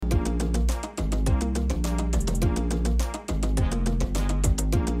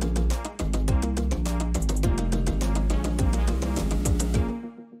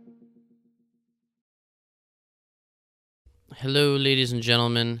Hello, ladies and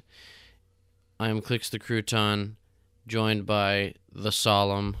gentlemen. I am Clicks the Crouton, joined by the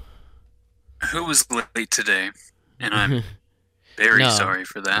Solemn. Who was late today? And I'm very No, sorry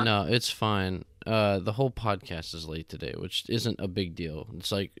for that. no, it's fine. The whole podcast is late today, which isn't a big deal.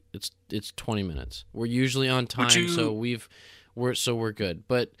 It's like it's 20 minutes. We're usually on Would time, so you? we're good.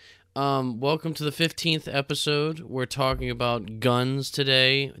 But welcome to the 15th episode. We're talking about guns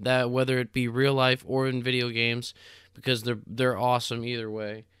today, that whether it be real life or in video games, because they're awesome either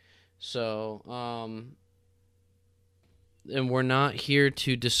way. So, and we're not here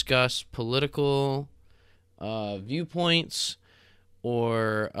to discuss political viewpoints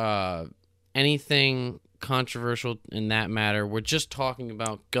or anything controversial in that matter. We're just talking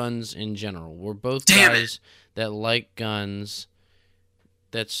about guns in general. We're both Damn it! guys that like guns.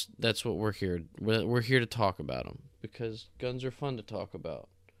 That's what we're here. We're here to talk about them because guns are fun to talk about.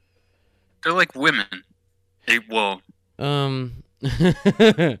 They're like women. Well, Um,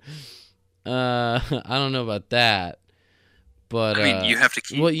 I don't know about that, but I mean, you have to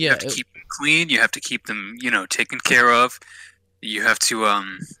keep well, you yeah, have to keep them clean. You have to keep them, taken care of. You have to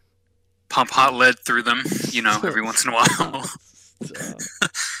pump hot lead through them, every once in a while.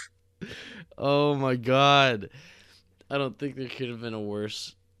 Oh my god. I don't think there could have been a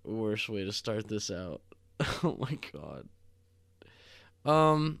worse way to start this out. Oh my god.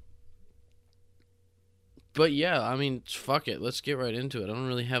 Um but yeah, I mean, fuck it. Let's get right into it. I don't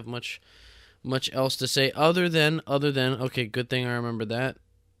really have much else to say other than okay, good thing I remember that.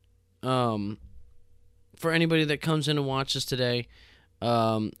 Um for anybody that comes in and watches today,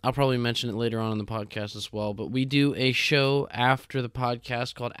 I'll probably mention it later on in the podcast as well, but we do a show after the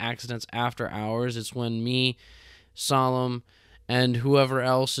podcast called Accidents After Hours. It's when me, Solemn, and whoever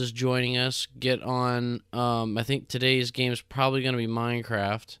else is joining us get on. I think today's game is probably going to be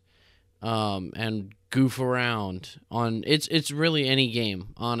Minecraft, and goof around on. It's really any game,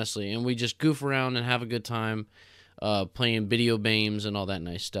 honestly, and we just goof around and have a good time, playing video games and all that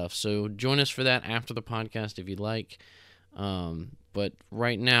nice stuff. So join us for that after the podcast if you'd like. But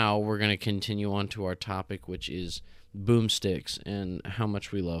right now we're going to continue on to our topic, which is boomsticks and how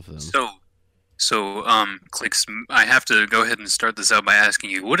much we love them. So, Clicks, I have to go ahead and start this out by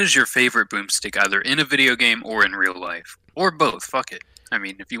asking you, what is your favorite boomstick, either in a video game or in real life? Or both, fuck it. I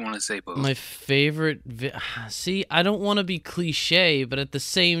mean, if you want to say My both. favorite. See, I don't want to be cliche, but at the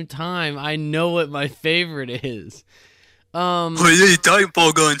same time, I know what my favorite is. Oh yeah,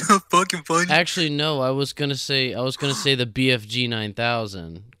 Titanfall gun, fucking funny. Actually, no. I was gonna say the BFG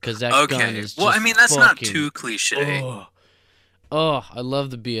 9000 because that gun Okay, is well, I just mean, that's not fucking. too cliche. Oh, oh, I love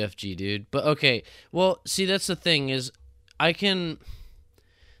the BFG, dude. But okay, well, see, that's the thing is, I can.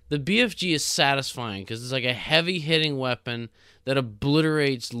 The BFG is satisfying because it's like a heavy hitting weapon that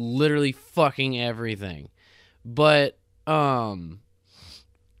obliterates literally fucking everything. But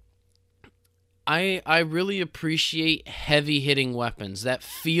I really appreciate heavy hitting weapons that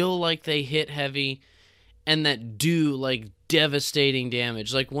feel like they hit heavy and that do like devastating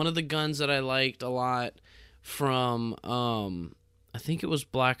damage. Like one of the guns that I liked a lot from I think it was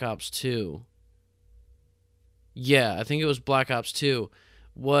Black Ops 2. Yeah, I think it was Black Ops 2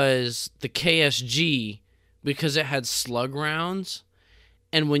 was the KSG because it had slug rounds,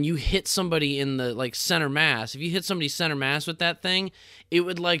 and when you hit somebody in the like center mass, if you hit somebody center mass with that thing, it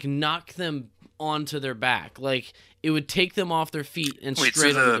would like knock them onto their back. Like it would take them off their feet and Wait, so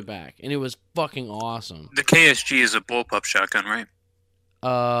straight onto their the back, and it was fucking awesome. the KSG is a bullpup shotgun, right?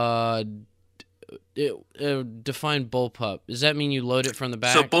 Uh, define bullpup. Does that mean you load it from the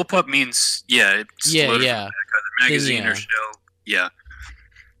So back? bullpup means, yeah, it's Yeah, loaded from the yeah. back, either Then magazine or yeah, shell. Yeah.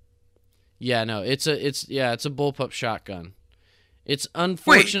 yeah. No, it's a bullpup shotgun. It's Wait,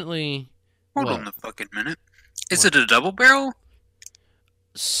 unfortunately hold on what a fucking minute. Is what it a double barrel?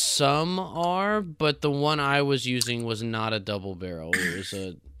 some are, but the one I was using was not a double barrel. It was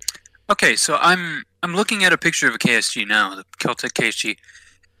a Okay, so I'm looking at a picture of a KSG now, the Keltec KSG,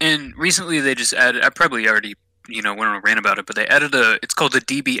 and recently they just added. I probably already went on a rant about it, but they added a. It's called the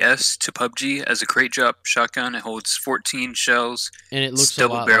DBS to PUBG as a crate drop shotgun. It holds 14 shells. and it It's looks a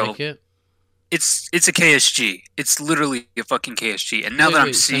double lot barrel. like it. It's a KSG. It's literally a fucking KSG. And now Wait, that I'm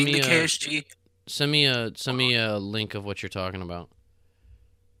wait. Send seeing me the a KSG, send me a link of what you're talking about.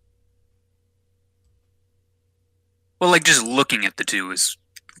 well, like just looking at the two is.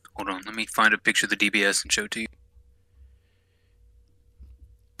 Hold on, let me find a picture of the DBS and show it to you.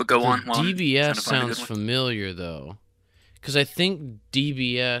 But go The on while I'm trying DBS to find a good sounds one. familiar though, because I think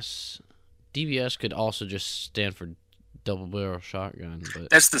DBS could also just stand for double barrel shotgun, but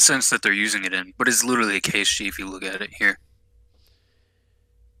That's the sense that they're using it in, but it's literally a KSG if you look at it here.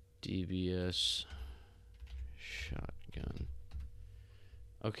 DBS shotgun.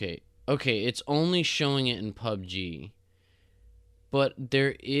 Okay. Okay, it's only showing it in PUBG. But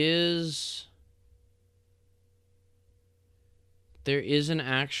there is an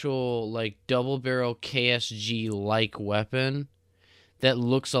actual like double barrel KSG like weapon that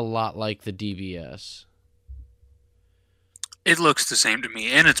looks a lot like the DBS. It looks the same to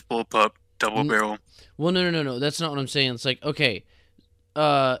me, and it's bullpup double barrel. Well, no. That's not what I'm saying. It's like, okay,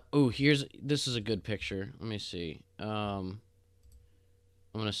 this is a good picture. Let me see. I'm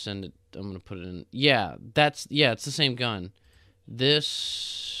gonna send it. I'm gonna put it in. Yeah, it's the same gun.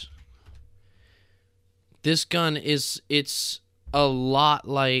 This gun it's a lot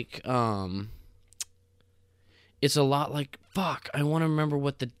like fuck. I want to remember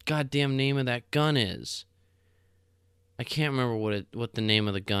what the goddamn name of that gun is. I can't remember what the name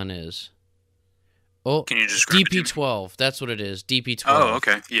of the gun is. Oh, can you describe DP12. That's what it is. DP12. Oh,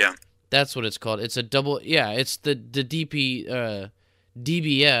 okay, yeah. That's what it's called. It's a double. Yeah, it's the DP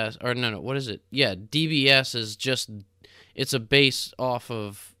DBS or no. What is it? Yeah, DBS is just. It's a base off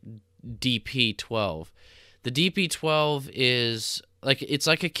of DP12. The DP12 is it's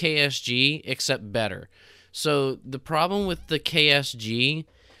like a KSG except better. So the problem with the KSG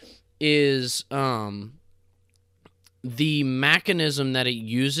is the mechanism that it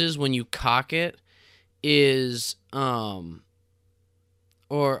uses when you cock it is or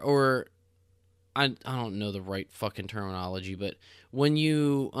I don't know the right fucking terminology, but when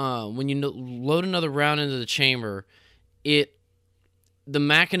you load another round into the chamber, the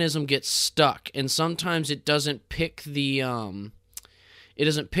mechanism gets stuck, and sometimes it doesn't pick the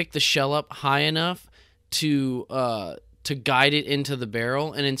shell up high enough to guide it into the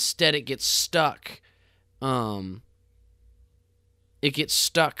barrel, and instead it gets stuck. It gets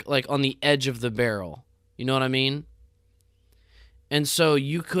stuck like on the edge of the barrel. You know what I mean? And so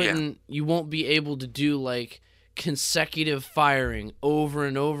you won't be able to do like consecutive firing over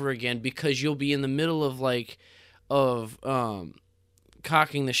and over again because you'll be in the middle of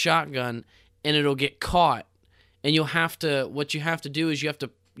cocking the shotgun and it'll get caught, and what you have to do is you have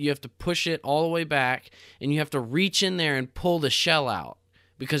to push it all the way back, and you have to reach in there and pull the shell out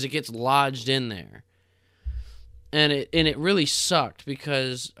because it gets lodged in there. And it really sucked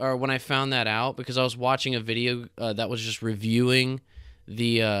when I found that out, because I was watching a video that was just reviewing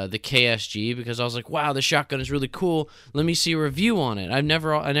the KSG, because I was like, wow, the shotgun is really cool. Let me see a review on it. I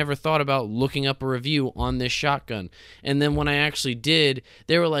never thought about looking up a review on this shotgun. And then when I actually did,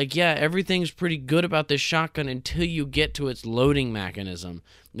 they were like, yeah, everything's pretty good about this shotgun until you get to its loading mechanism,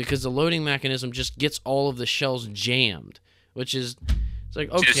 because the loading mechanism just gets all of the shells jammed, which is it's like,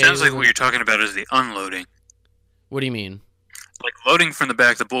 okay. It sounds like what you're talking about is the unloading. What do you mean? Like loading from the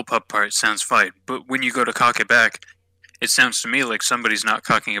back, the bullpup part sounds fine, but when you go to cock it back, it sounds to me like somebody's not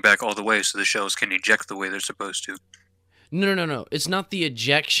cocking it back all the way so the shells can eject the way they're supposed to. No. It's not the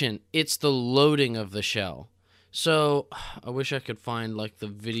ejection. It's the loading of the shell. So, I wish I could find like the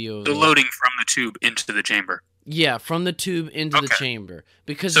video. The loading from the tube into the chamber. Yeah, from the tube into the chamber.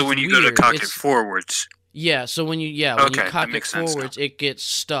 Because so when you go to cock it forwards. Yeah, so when you cock it forwards, it gets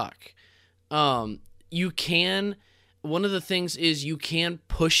stuck. You can, one of the things is you can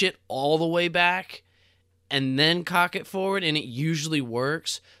push it all the way back and then cock it forward, and it usually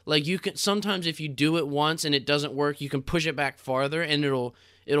works. Like you can, sometimes if you do it once and it doesn't work, you can push it back farther and it'll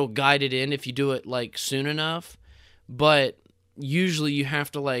guide it in if you do it like soon enough. But usually you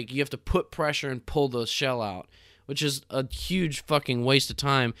have to put pressure and pull the shell out, which is a huge fucking waste of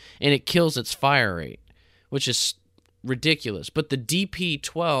time, and it kills its fire rate, which is ridiculous. But the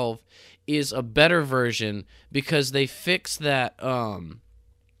DP12 is a better version because they fix that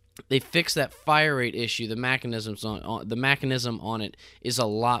fire rate issue. The mechanism on it is a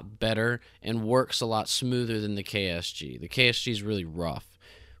lot better and works a lot smoother than the KSG. The KSG is really rough,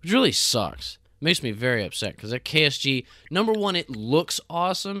 which really sucks. Makes me very upset because that KSG, number one, it looks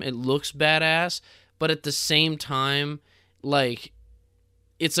awesome, it looks badass, but at the same time, like,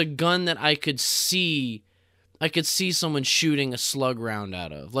 it's a gun that I could see someone shooting a slug round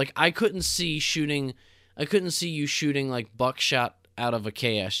out of. Like, I couldn't see you shooting like buckshot out of a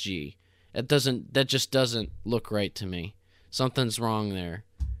KSG. That just doesn't look right to me. Something's wrong there.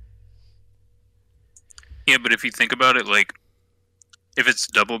 Yeah, but if you think about it, like, if it's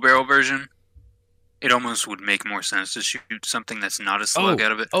double barrel version, it almost would make more sense to shoot something that's not a slug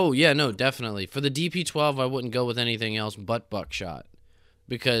out of it. Oh, yeah, no, definitely. For the DP12, I wouldn't go with anything else but buckshot,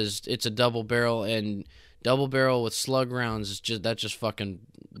 because it's a double barrel, and double barrel with slug rounds that just fucking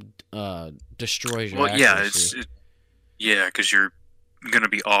destroys your accuracy. Because you're gonna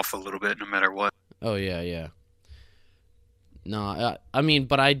be off a little bit no matter what. Oh yeah. No, I mean,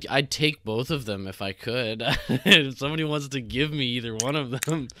 but I'd take both of them if I could. If somebody wants to give me either one of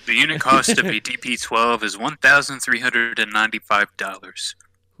them. The unit cost of a DP12 is $1,395.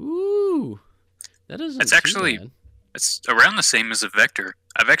 Ooh, that isn't It's too actually bad. it's around the same as a Vector.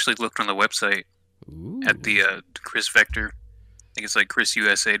 I've actually looked on the website Ooh. at the Chris Vector. I think it's like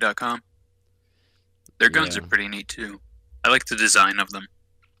chrisusa.com. Their guns Yeah. are pretty neat too. I like the design of them.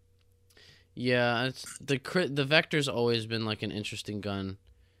 Yeah, the Vector's always been like an interesting gun.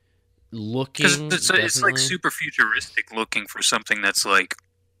 Looking, Because it's like definitely. super futuristic looking for something that's like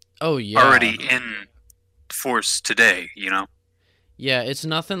Oh yeah. already in force today, you know? Yeah, it's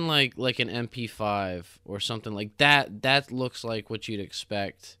nothing like an MP5 or something like that. That looks like what you'd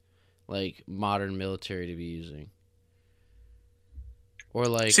expect, like modern military to be using. Or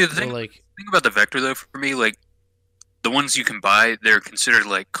like, See, the thing about the Vector though, for me, like the ones you can buy, they're considered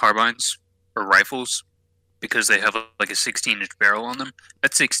like carbines or rifles because they have like a 16-inch barrel on them.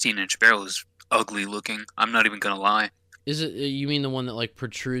 That 16-inch barrel is ugly looking. I'm not even gonna lie. is it? You mean the one that like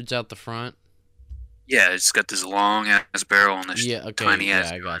protrudes out the front? Yeah, it's got this long ass barrel and this Yeah. Okay. tiny Yeah,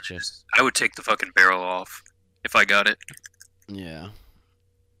 ass. I gotcha. I would take the fucking barrel off if I got it. Yeah.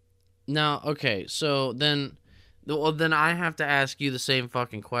 Now, okay, so then, well, then I have to ask you the same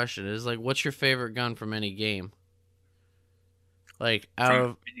fucking question. Is like, what's your favorite gun from any game? Like out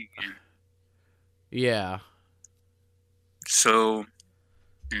of yeah. So,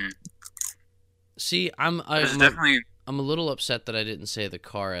 See, there's definitely. I'm a little upset that I didn't say the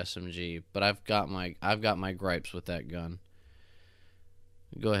car SMG, but I've got my gripes with that gun.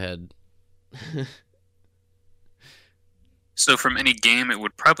 Go ahead. So from any game, it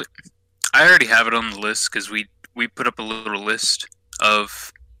would probably. I already have it on the list because we put up a little list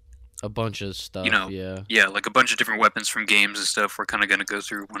of A bunch of stuff, yeah. yeah, like a bunch of different weapons from games and stuff. We're kind of gonna go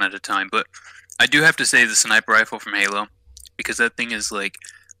through one at a time, but I do have to say the sniper rifle from Halo because that thing is like.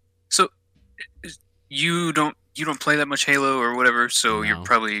 So you don't play that much Halo or whatever, so No. you're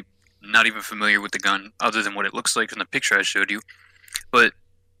probably not even familiar with the gun other than what it looks like from the picture I showed you. But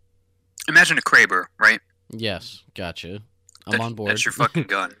imagine a Kraber, right? Yes, gotcha. I'm on board. That's your fucking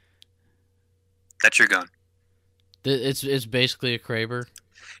gun. That's your gun. It's basically a Kraber.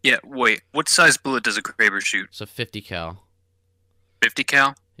 Yeah, wait. What size bullet does a Kraber shoot? It's a 50 cal. 50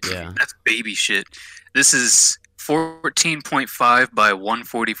 cal? Yeah. That's baby shit. This is 14.5 by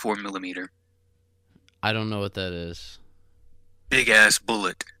 144 millimeter. I don't know what that is. Big ass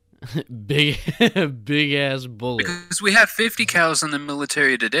bullet. big big ass bullet. Because we have 50 cals in the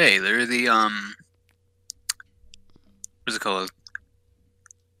military today. They're the what's it called?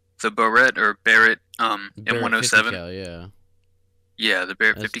 The Barrett Barrett M107. 50 cal, yeah. Yeah, the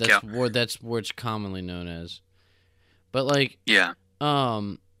Barrett 50 cal. That's where it's commonly known as. But like Yeah.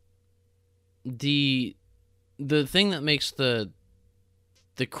 The thing that makes the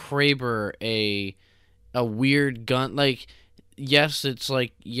Kraber a weird gun, like, yes, it's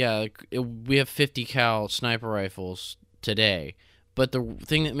like, yeah, we have 50 cal sniper rifles today, but the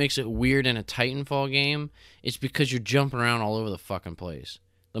thing that makes it weird in a Titanfall game is because you're jumping around all over the fucking place.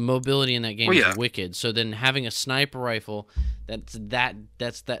 The mobility in that game is wicked. So then having a sniper rifle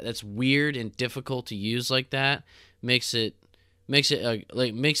that's weird and difficult to use like that makes it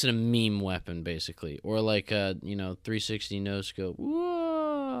a meme weapon basically, or like a 360 no scope,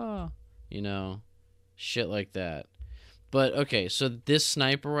 whoa, shit like that. But okay, so this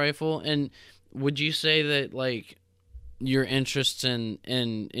sniper rifle, and would you say that like your interests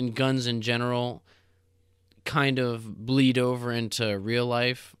in guns in general kind of bleed over into real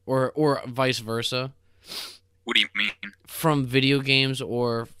life, or vice versa? What do you mean? From video games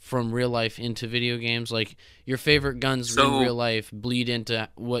or from real life into video games? Like, your favorite guns in real life bleed into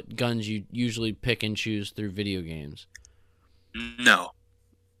what guns you usually pick and choose through video games? No.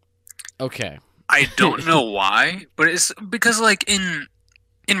 Okay. I don't know why, but it's because like in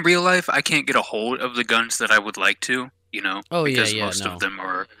real life I can't get a hold of the guns that I would like to, Oh, because most of them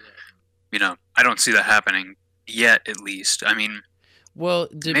are, I don't see that happening yet, at least. I mean, well,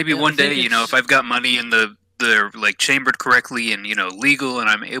 maybe one day, if I've got money and they're like chambered correctly and legal and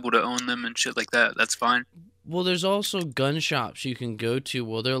I'm able to own them and shit like that, that's fine. Well, there's also gun shops you can go to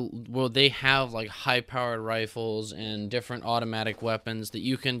where they have like high-powered rifles and different automatic weapons that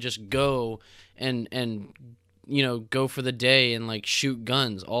you can just go and go for the day and like shoot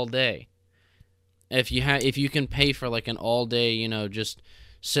guns all day. If you can pay for like an all day, just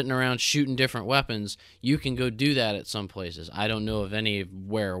sitting around shooting different weapons, you can go do that at some places. I don't know of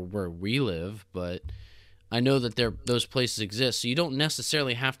anywhere where we live, but I know that those places exist, so you don't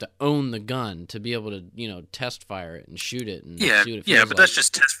necessarily have to own the gun to be able to, test fire it and shoot it and see what it feels but that's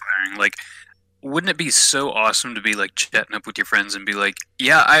just test firing. Like, wouldn't it be so awesome to be like chatting up with your friends and be like,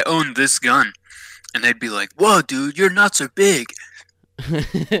 "Yeah, I own this gun," and they'd be like, "Whoa, dude, your nuts are big."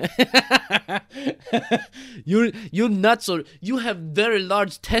 You're nuts, or you have very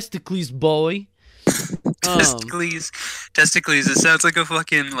large testicles, boy. Testicles, testicles. It sounds like a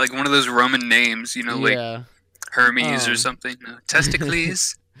fucking like one of those Roman names, you know, like Yeah. Hermes or something. No,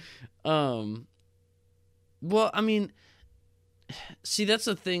 testicles. Well, I mean, see, that's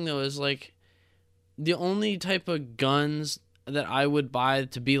the thing though, is like the only type of guns that I would buy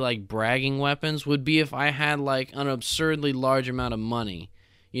to be like bragging weapons would be if I had like an absurdly large amount of money.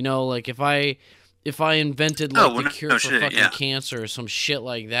 You know, like if I invented like the cure for fucking cancer or some shit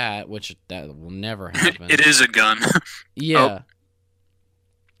like that, which that will never happen. It is a gun. Yeah. Oh.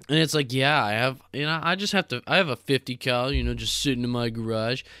 And it's like, yeah, I have, you know, I have a 50 cal, you know, just sitting in my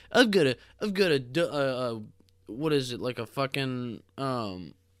garage. I've got a what is it, like a fucking,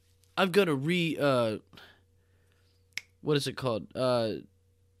 I've got a what is it called? I'm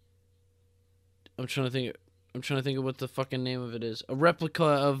trying to think of what the fucking name of it is. A replica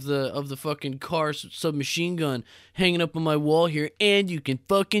of the fucking car submachine gun hanging up on my wall here, and you can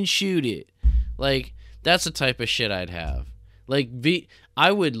fucking shoot it. Like, that's the type of shit I'd have. Like,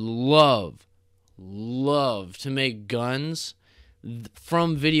 I would love to make guns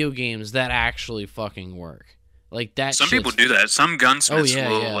from video games that actually fucking work. Like that. Some people do that. Some gunsmiths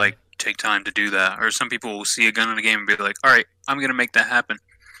will like take time to do that, or some people will see a gun in a game and be like, "All right, I'm gonna make that happen."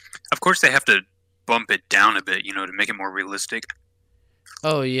 Of course, they have to bump it down a bit, you know, to make it more realistic.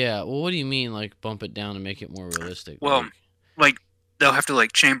 Oh yeah. Well, what do you mean, like bump it down to make it more realistic? Well, like they'll have to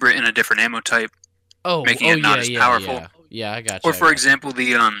like chamber it in a different ammo type, making it not as powerful. Yeah, I got you. Or for example,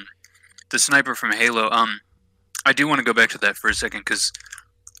 the sniper from Halo. I do want to go back to that for a second because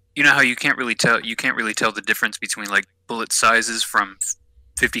you know how you can't really tell the difference between like bullet sizes from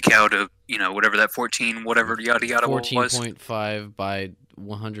 50 cal to, you know, whatever that 14 whatever yada yada was. 14.5 by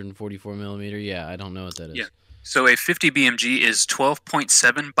 144 millimeter. Yeah, I don't know what that is. Yeah. So a 50 BMG is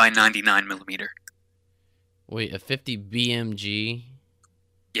 12.7 by 99 millimeter. Wait, a 50 BMG?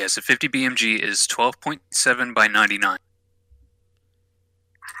 Yes, a 50 BMG is 12.7 by 99.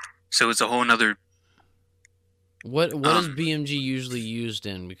 So it's a whole nother. What is BMG usually used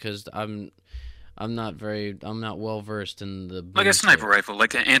in? Because I'm not well versed in the like a sniper rifle,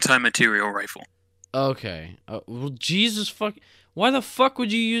 like an anti-material rifle. Okay. Well, Jesus fuck. Why the fuck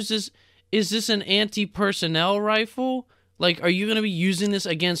would you use this? Is this an anti-personnel rifle? Like, are you gonna be using this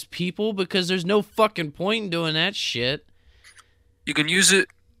against people? Because there's no fucking point in doing that shit. You can use it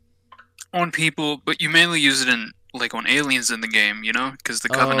on people, but you mainly use it in like on aliens in the game, you know, because the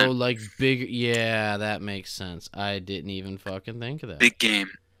Covenant. Oh, like big. Yeah, that makes sense. I didn't even fucking think of that. Big game.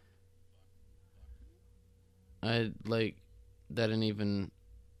 I like that didn't even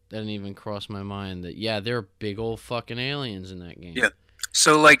cross my mind that there are big old fucking aliens in that game. Yeah.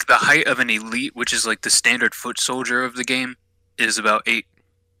 So like the height of an elite, which is like the standard foot soldier of the game, is about 8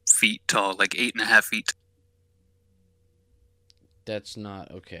 feet tall, like 8.5 feet. That's not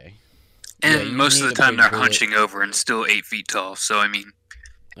okay. And most of the time they're hunching over and still 8 feet tall. So I mean,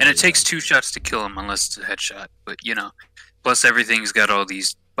 and it takes 2 shots to kill them unless it's a headshot. But you know, plus everything's got all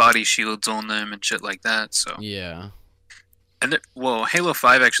these body shields on them and shit like that. So yeah. And well, Halo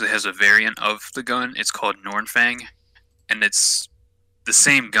 5 actually has a variant of the gun. It's called Nornfang, and it's the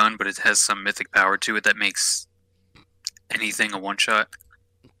same gun, but it has some mythic power to it that makes anything a one-shot.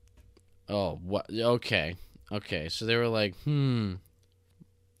 Oh, what? Okay. So they were like,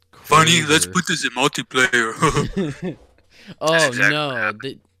 Funny, let's put this in multiplayer. Oh exactly no!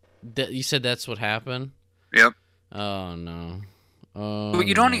 You said that's what happened. Yep. Oh no. But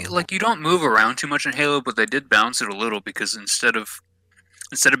you don't move around too much in Halo, but they did bounce it a little because instead of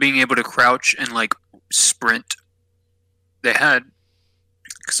being able to crouch and like sprint, they had,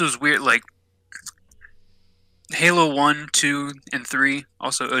 because it was weird, like Halo 1, 2, and 3,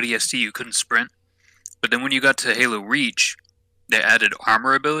 also ODST, you couldn't sprint. But then when you got to Halo Reach, they added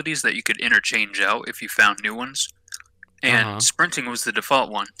armor abilities that you could interchange out if you found new ones. And sprinting was the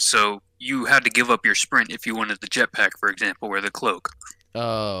default one, so you had to give up your sprint if you wanted the jetpack, for example, or the cloak.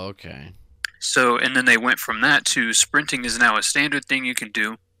 Oh, okay. So, and then they went from that to sprinting is now a standard thing you can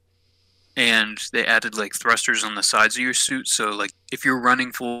do. And they added, like, thrusters on the sides of your suit, so, like, if you're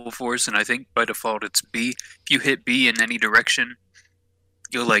running full force, and I think by default it's B, if you hit B in any direction,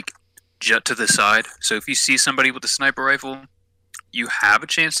 you'll, like, jut to the side. So if you see somebody with a sniper rifle, you have a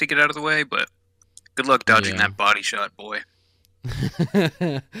chance to get out of the way, but good luck dodging that body shot, boy.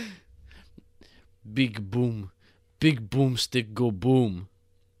 Big boomstick go boom.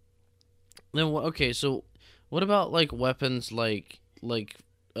 Then okay, so what about like weapons like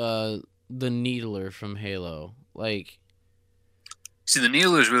the Needler from Halo. Like, See, the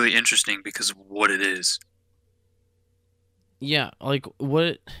Needler is really interesting because of what it is. yeah, like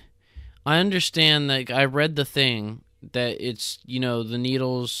what I understand. Like, I read the thing that it's the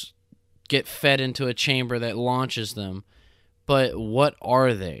needles get fed into a chamber that launches them, but what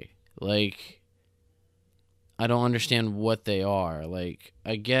are they? Like, I don't understand what they are. Like,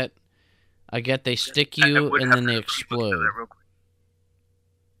 I get they stick you and then they explode.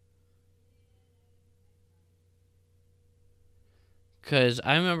 Because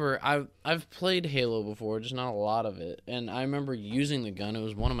I remember I've played Halo before, just not a lot of it, and I remember using the gun. It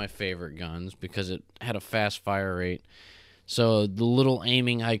was one of my favorite guns because it had a fast fire rate. So the little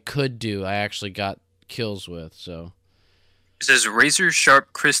aiming I could do, I actually got kills with. So It says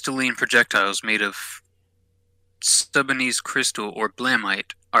razor-sharp crystalline projectiles made of Stubbenese crystal or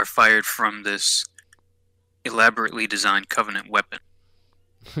blamite are fired from this elaborately designed Covenant weapon.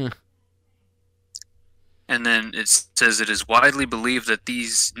 And then it says it is widely believed that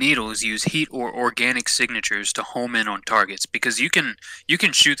these needles use heat or organic signatures to home in on targets, because you can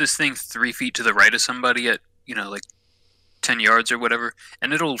shoot this thing 3 feet to the right of somebody at like 10 yards or whatever,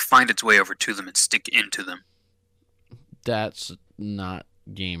 and it'll find its way over to them and stick into them. That's not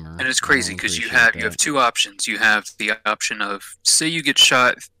gamer. And it's crazy because you have two options. You have the option of, say you get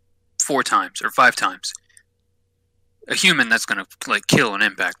shot 4 times or 5 times. A human, that's gonna kill an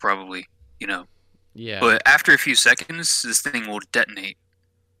impact probably, Yeah. But after a few seconds, this thing will detonate.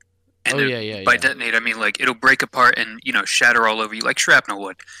 And by detonate, I mean it'll break apart and shatter all over you like shrapnel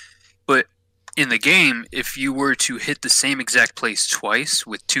would. But in the game, if you were to hit the same exact place twice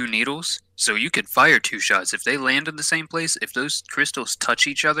with 2 needles, so you could fire 2 shots. If they land in the same place, if those crystals touch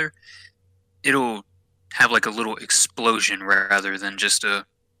each other, it'll have a little explosion rather than just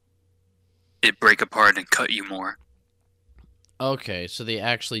it break apart and cut you more. Okay, so they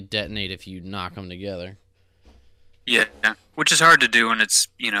actually detonate if you knock them together. Yeah, which is hard to do, and it's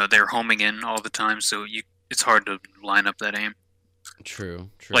they're homing in all the time, so it's hard to line up that aim. True.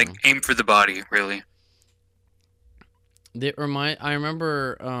 Aim for the body, really. I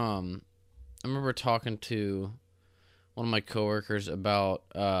remember talking to one of my coworkers about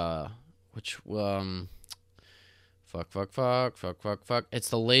fuck. It's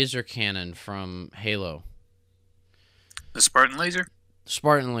the laser cannon from Halo. The Spartan laser?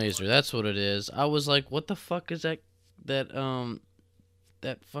 Spartan laser, that's what it is. I was like, what the fuck is that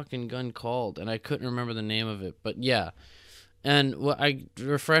fucking gun called? And I couldn't remember the name of it, but yeah. And what I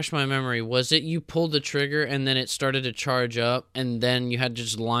refreshed my memory, was it you pulled the trigger and then it started to charge up and then you had to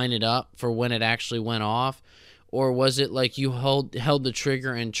just line it up for when it actually went off? Or was it like you held the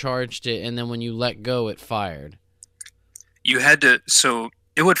trigger and charged it and then when you let go it fired? You had to, so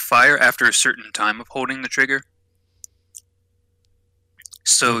it would fire after a certain time of holding the trigger.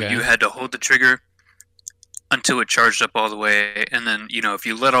 So you had to hold the trigger until it charged up all the way, and then if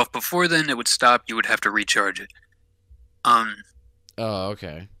you let off before then, it would stop. You would have to recharge it. Oh,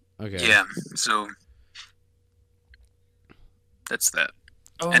 okay. Yeah, so that's that.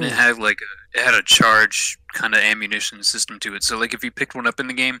 Oh. And it had a charge kind of ammunition system to it. So if you picked one up in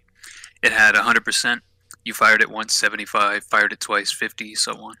the game, it had 100%. You fired it once, 75. Fired it twice, 50,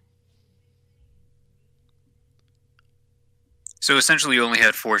 so on. So essentially you only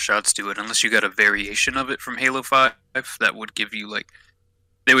had 4 shots to it, unless you got a variation of it from Halo 5 that would give you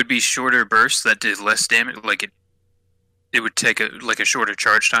they would be shorter bursts that did less damage. It would take a shorter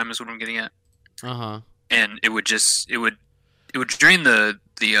charge time is what I'm getting at. And it would drain the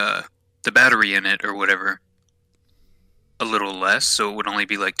battery in it or whatever a little less, so it would only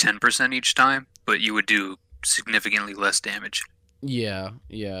be 10% each time, but you would do significantly less damage. Yeah.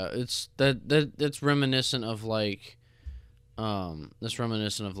 It's that's reminiscent of the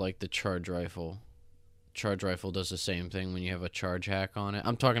charge rifle. Charge rifle does the same thing when you have a charge hack on it.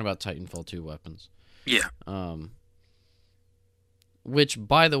 I'm talking about Titanfall 2 weapons. Yeah. Which,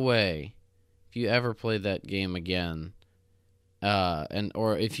 by the way, if you ever play that game again,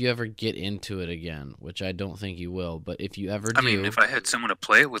 or if you ever get into it again, which I don't think you will, but if you ever do... I mean, if I had someone to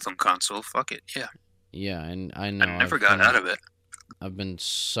play it with on console, fuck it, yeah. Yeah, and I know... I never got out of it. I've been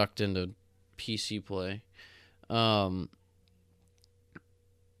sucked into PC play.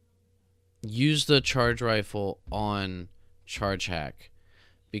 Use the charge rifle on charge hack,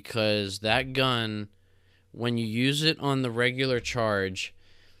 because that gun, when you use it on the regular charge,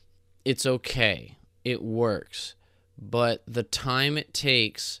 it's okay, it works, but the time it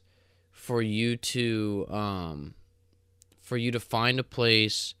takes for you to find a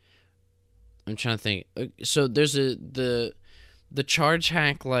place, I'm trying to think. So there's the charge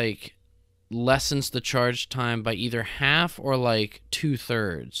hack lessens the charge time by either half or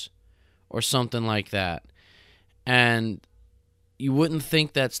 2/3. or something like that. And you wouldn't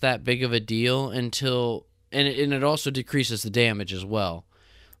think that's that big of a deal until, and it also decreases the damage as well.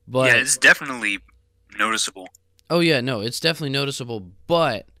 But yeah, it's definitely noticeable. oh yeah, no, it's definitely noticeable.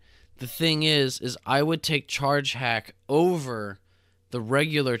 But the thing is I would take charge hack over the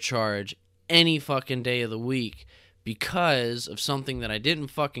regular charge any fucking day of the week because of something that I didn't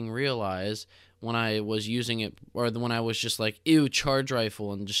fucking realize when I was using it, or when I was just like, ew, charge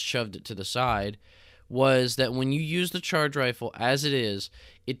rifle, and just shoved it to the side, was that when you use the charge rifle as it is,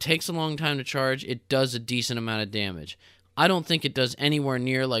 it takes a long time to charge. It does a decent amount of damage. I don't think it does anywhere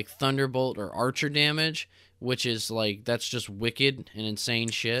near like Thunderbolt or Archer damage, which is like, that's just wicked and insane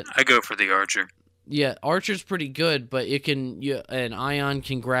shit. I go for the Archer. Yeah, Archer's pretty good, but it can, an Ion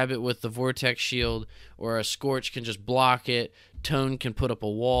can grab it with the Vortex Shield, or a Scorch can just block it. Tone can put up a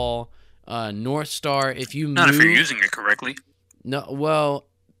wall. North Star, if you Not move, if you're using it correctly. No, well,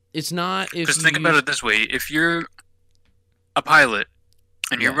 it's not if Because you think about it this way: if you're a pilot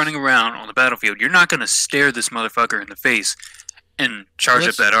and you're Yes. running around on the battlefield, you're not going to stare this motherfucker in the face and charge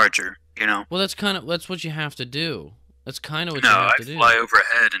up that Archer. You know? Well, that's what you have to do. That's kind of what No, you have I to do. fly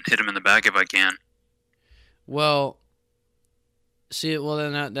overhead and hit him in the back if I can. Well, see, well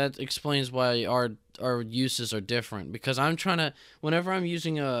then that explains why our uses are different, because I'm trying to, whenever I'm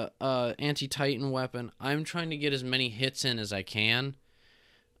using a anti-Titan weapon, I'm trying to get as many hits in as I can.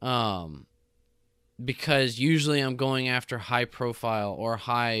 Because usually I'm going after high profile or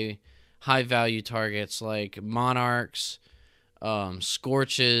high value targets like Monarchs,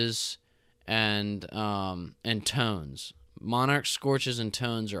 Scorches, and Tones. Monarch, Scorches, and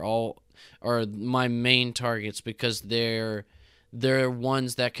Tones are my main targets because they're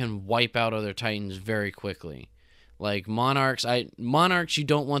ones that can wipe out other Titans very quickly. Like Monarchs you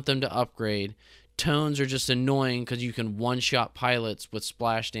don't want them to upgrade. Tones are just annoying because you can one-shot pilots with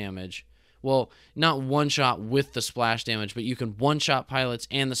splash damage. Well, not one-shot with the splash damage, but you can one-shot pilots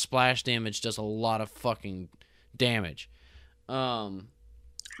and the splash damage does a lot of fucking damage.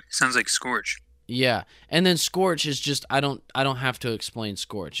 Sounds like Scorch. Yeah, and then Scorch is just, I don't have to explain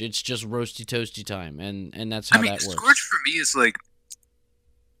Scorch. It's just roasty toasty time, and that's how that works. Scorch for me is like,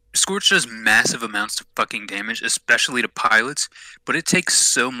 Scorch does massive amounts of fucking damage, especially to pilots, but it takes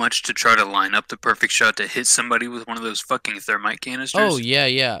so much to try to line up the perfect shot to hit somebody with one of those fucking thermite canisters. Oh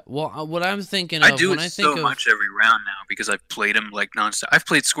yeah. Well, what I'm thinking I of do when it I think so of much every round now because I've played him like nonstop. I've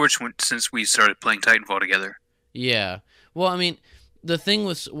played Scorch since we started playing Titanfall together. yeah. Well, I mean, the thing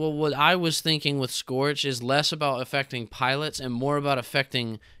with, well, what I was thinking with Scorch is less about affecting pilots and more about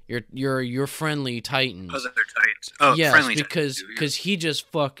affecting your friendly Titans. Other Titans. Oh, yes, friendly because Titans. because he just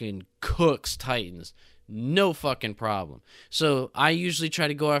fucking cooks Titans. No fucking problem. So I usually try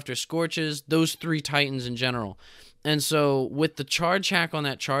to go after Scorches, those 3 Titans in general. And so with the charge hack on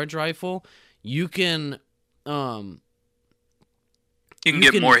that charge rifle, you can You can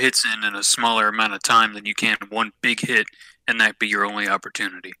get more hits in a smaller amount of time than you can one big hit, and that be your only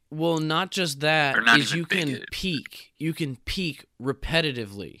opportunity. Well, not just that, Or not is even you big can hit. peak. You can peak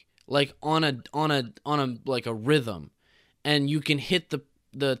repetitively, like on a like a rhythm, and you can hit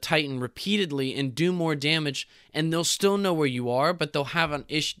the Titan repeatedly and do more damage, and they'll still know where you are, but they'll have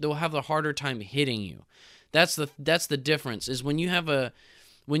they'll have a harder time hitting you. That's the difference. Is when you have a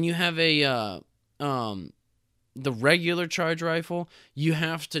the regular charge rifle, you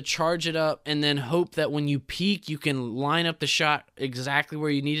have to charge it up and then hope that when you peak, you can line up the shot exactly where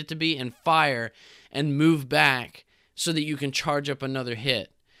you need it to be and fire and move back so that you can charge up another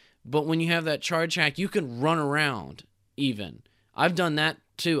hit. But when you have that charge hack, you can run around even. I've done that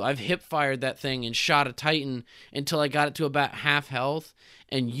too. I've hip fired that thing and shot a Titan until I got it to about half health.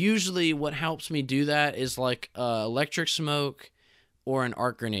 And usually what helps me do that is like electric smoke, or an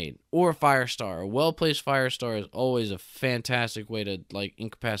arc grenade, or a Firestar. A well-placed Firestar is always a fantastic way to like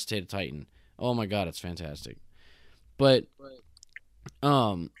incapacitate a Titan. Oh my god, it's fantastic. But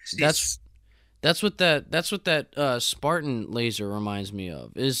that's what that Spartan laser reminds me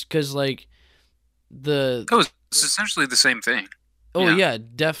of. Is because like it's essentially the same thing. Oh yeah,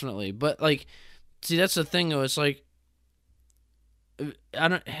 definitely. But like, see, that's the thing though. It's like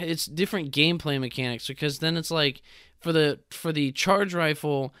it's different gameplay mechanics, because then it's like for the charge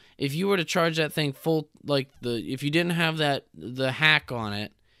rifle, if you were to charge that thing full, like if you didn't have the hack on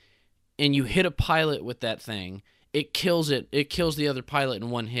it and you hit a pilot with that thing, it kills the other pilot in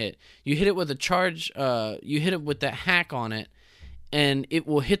one hit. You hit it with a charge, you hit it with that hack on it, and it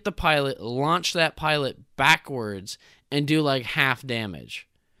will hit the pilot, launch that pilot backwards, and do like half damage.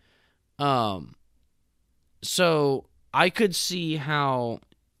 So I could see how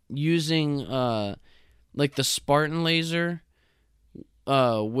using like the Spartan laser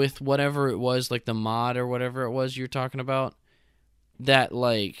with whatever it was, like the mod or whatever it was you're talking about, that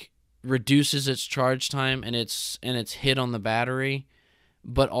like reduces its charge time and its hit on the battery,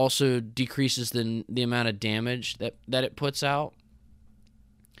 but also decreases the amount of damage that it puts out.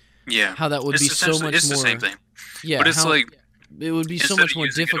 Yeah. How that would be so much more. It's the same thing. Yeah, but it's like it would be so much more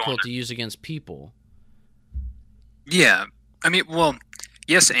difficult to use against people. Yeah, I mean, well,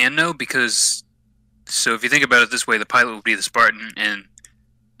 yes and no, because so if you think about it this way, the pilot would be the Spartan, and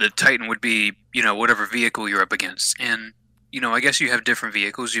the Titan would be, whatever vehicle you're up against. And, I guess you have different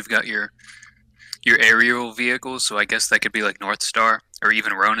vehicles. You've got your aerial vehicles, so I guess that could be like North Star, or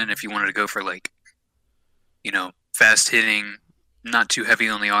even Ronin if you wanted to go for like, fast-hitting, not too heavy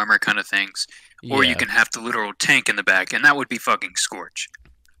on the armor kind of things. Yeah. Or you can have the literal tank in the back, and that would be fucking Scorch.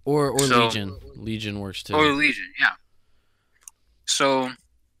 Or Legion. Legion works too. Or Legion, yeah. So,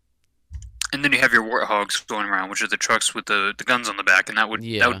 and then you have your Warthogs going around, which are the trucks with the guns on the back, and that would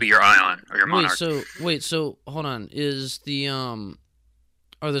be your Ion or your Monarch. So hold on. Is the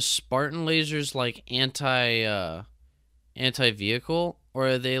are the Spartan lasers like anti-vehicle, or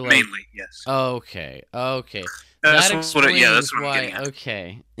are they like mainly? Yes. Okay. That's that explains why.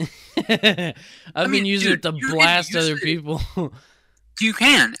 Okay. I've been using it to blast other people. You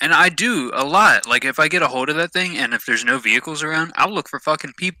can, and I do a lot. Like, if I get a hold of that thing, and if there's no vehicles around, I'll look for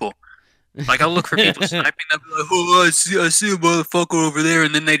fucking people. Like, I'll look for people sniping. I'll be like, oh, I see a motherfucker over there,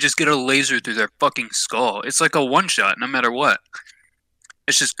 and then they just get a laser through their fucking skull. It's like a one-shot, no matter what.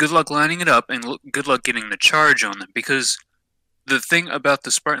 It's just good luck lining it up, and good luck getting the charge on them. Because the thing about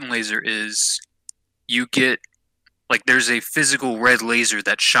the Spartan laser is you get, like, there's a physical red laser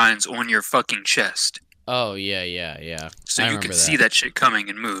that shines on your fucking chest. Oh, yeah. So you can see that shit coming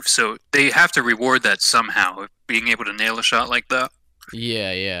and move. So they have to reward that somehow, being able to nail a shot like that.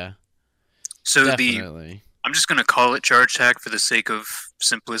 Yeah. So definitely. I'm just going to call it charge hack for the sake of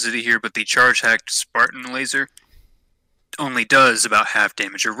simplicity here, but the charge hacked Spartan laser only does about half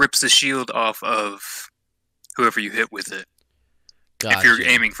damage, or rips the shield off of whoever you hit with it. Gotcha. If you're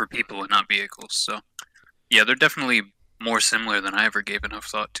aiming for people and not vehicles. So, yeah, they're definitely more similar than I ever gave enough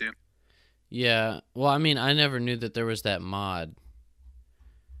thought to. Yeah, well, I mean, I never knew that there was that mod.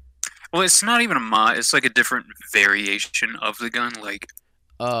 Well, it's not even a mod. It's like a different variation of the gun. Like,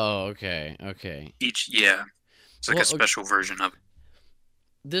 oh, okay. It's like a special version of it.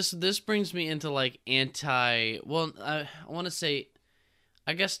 This brings me into like I want to say,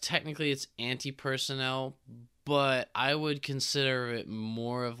 I guess technically it's anti-personnel, but I would consider it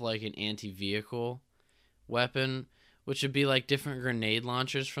more of like an anti-vehicle weapon, which would be like different grenade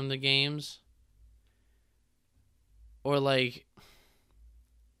launchers from the games. Or like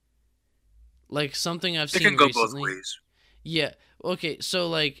something I've seen recently. It can go both ways. Yeah. Okay, so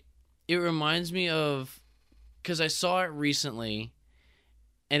like it reminds me of, cuz I saw it recently,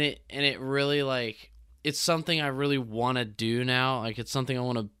 and it really like, it's something I really want to do now. Like, it's something I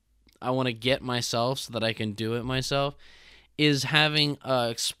want to get myself so that I can do it myself, is having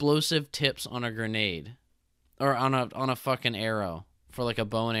explosive tips on a grenade. Or on a fucking arrow, for like a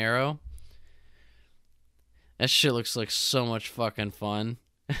bow and arrow. That shit looks like so much fucking fun.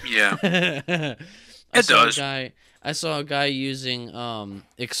 Yeah. It does. I saw a guy using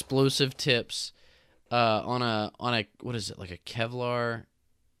explosive tips on a what is it, like a Kevlar?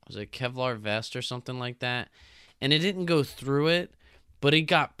 Was it a Kevlar vest or something like that? And it didn't go through it, but it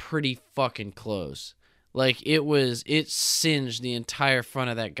got pretty fucking close. Like, it singed the entire front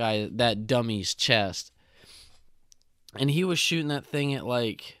of that dummy's chest. And he was shooting that thing at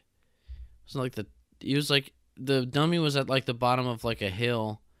like, the dummy was at like the bottom of like a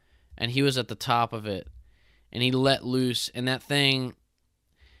hill, and he was at the top of it, and he let loose, and that thing,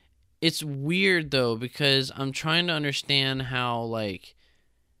 it's weird though, because I'm trying to understand how, like,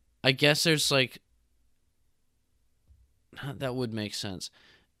 I guess there's like, that would make sense.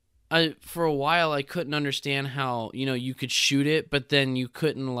 For a while I couldn't understand how, you could shoot it, but then you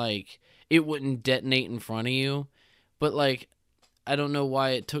couldn't, like, it wouldn't detonate in front of you. But, like, I don't know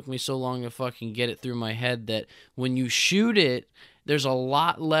why it took me so long to fucking get it through my head that when you shoot it, there's a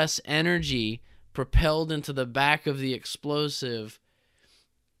lot less energy propelled into the back of the explosive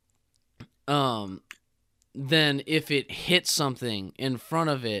than if it hits something in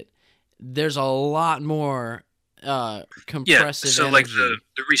front of it. There's a lot more compressive so energy. Like the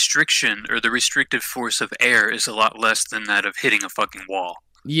restriction or the restrictive force of air is a lot less than that of hitting a fucking wall.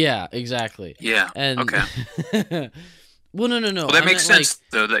 Yeah, exactly. Yeah. And okay. Well, no. Well, that makes sense, like,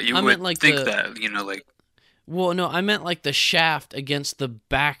 though, that you would like think that, like... Well, no, I meant like the shaft against the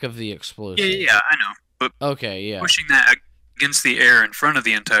back of the explosive. Yeah, I know. But okay, yeah. Pushing that against the air in front of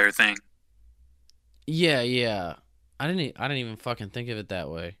the entire thing. Yeah. I didn't even fucking think of it that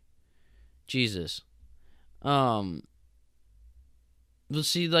way. Jesus. Um, but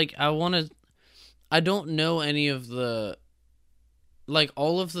see, like, I don't know any of the, like,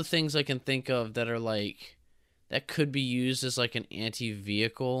 all of the things I can think of that are, like, that could be used as, like, an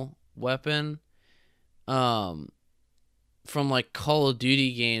anti-vehicle weapon, um, from, like, Call of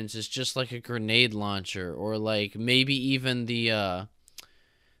Duty games is just, like, a grenade launcher, or, like, maybe even the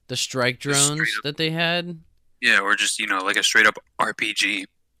strike Just straight drones up, that they had. yeah, or just like a straight up RPG.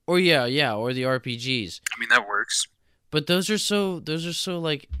 Or, yeah, or the RPGs. I mean, that works. But those are so,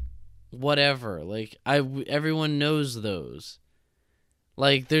 like, whatever. Like, everyone knows those.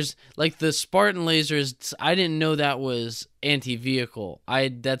 Like, there's, like, the Spartan lasers, I didn't know that was anti-vehicle.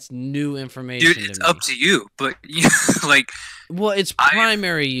 That's new information Dude, it's to me. up to you, but like, Well, it's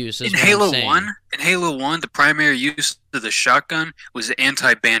primary use is in what Halo I'm saying. 1, the primary use of the shotgun was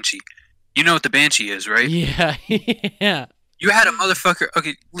anti-Banshee. You know what the Banshee is, right? Yeah, yeah. You had a motherfucker.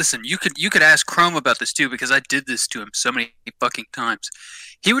 Okay, listen. You could ask Chrome about this too, because I did this to him so many fucking times.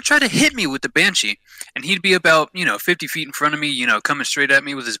 He would try to hit me with the Banshee, and he'd be about 50 feet in front of me, coming straight at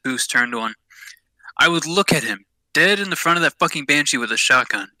me with his boost turned on. I would look at him dead in the front of that fucking Banshee with a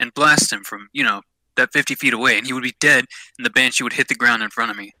shotgun and blast him from that 50 feet away, and he would be dead, and the Banshee would hit the ground in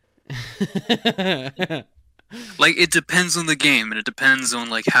front of me. Like, it depends on the game, and it depends on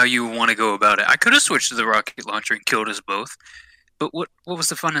like how you want to go about it. I could have switched to the rocket launcher and killed us both, but what was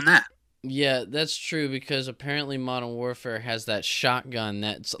the fun in that? Yeah, that's true because apparently Modern Warfare has that shotgun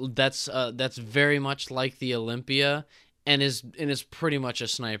that's very much like the Olympia and is pretty much a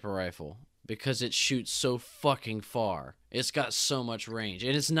sniper rifle because it shoots so fucking far. It's got so much range,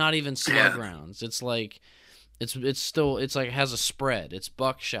 and it's not even slug rounds. It's like it's like it has a spread. It's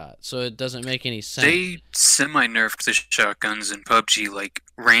buckshot, so it doesn't make any sense. They semi-nerfed the shotguns in PUBG, like,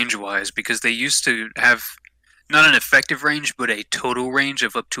 range-wise, because they used to have not an effective range, but a total range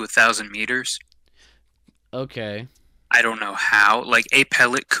of up to 1,000 meters. Okay. I don't know how. Like, a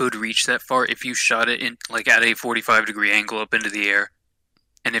pellet could reach that far if you shot it in, like, at a 45-degree angle up into the air,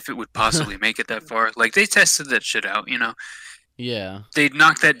 and if it would possibly make it that far. Like, they tested that shit out, Yeah. They'd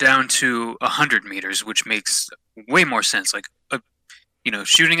knock that down to 100 meters, which makes way more sense. Like,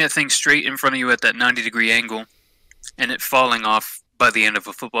 shooting that thing straight in front of you at that 90-degree angle and it falling off by the end of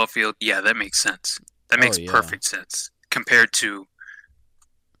a football field, yeah, that makes sense. That makes perfect sense compared to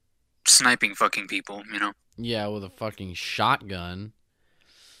sniping fucking people, Yeah, with a fucking shotgun.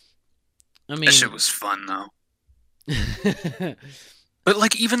 I mean, that shit was fun, though. But,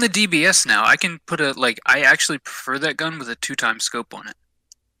 like, even the DBS now, I can put I actually prefer that gun with a 2x scope on it.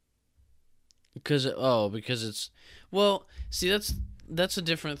 Because it's, well, see, that's a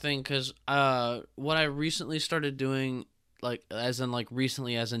different thing, because what I recently started doing, like, as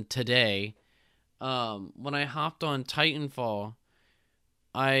in today, when I hopped on Titanfall,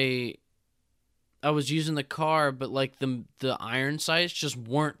 I was using the car, but, like, the iron sights just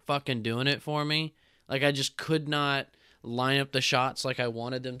weren't fucking doing it for me. Like, I just could not line up the shots like I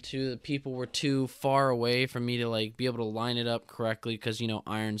wanted them to. The people were too far away for me to, like, be able to line it up correctly because,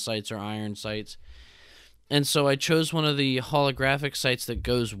 iron sights are iron sights. And so I chose one of the holographic sights that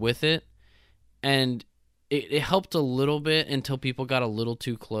goes with it, and it helped a little bit until people got a little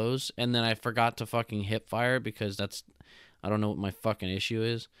too close, and then I forgot to fucking hip fire because I don't know what my fucking issue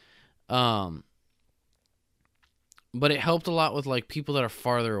is. But it helped a lot with, like, people that are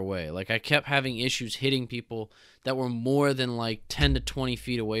farther away. Like, I kept having issues hitting people that were more than, like, 10 to 20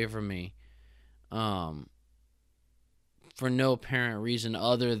 feet away from me. For no apparent reason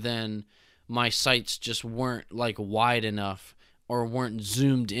other than my sights just weren't, like, wide enough or weren't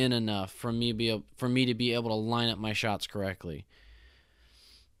zoomed in enough for me to be able to line up my shots correctly.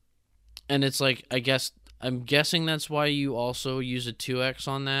 And it's like, I'm guessing that's why you also use a 2x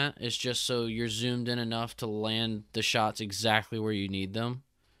on that. It's just so you're zoomed in enough to land the shots exactly where you need them.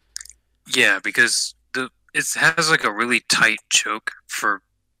 Yeah, because it has like a really tight choke for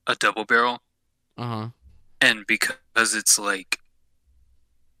a double barrel. Uh-huh. And because it's like,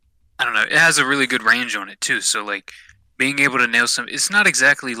 I don't know, it has a really good range on it too. So like being able to nail it's not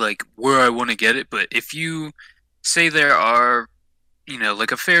exactly like where I want to get it, but if you say there are,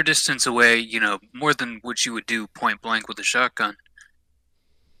 like a fair distance away, more than what you would do point blank with a shotgun,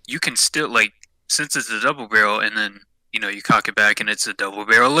 you can still, like, since it's a double barrel and then, you cock it back and it's a double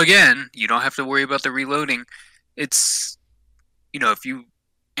barrel again, you don't have to worry about the reloading. It's, if you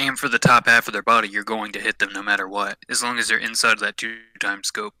aim for the top half of their body, you're going to hit them no matter what, as long as they're inside of that 2x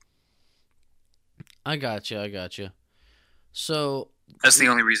scope. I gotcha. So that's the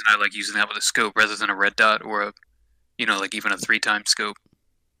only reason I like using that with a scope rather than a red dot or a, like even a 3x scope.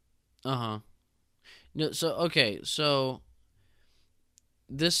 Uh-huh. No, so okay, so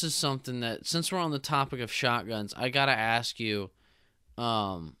this is something that, since we're on the topic of shotguns, I gotta ask you.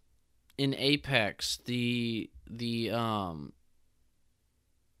 Um, in Apex, the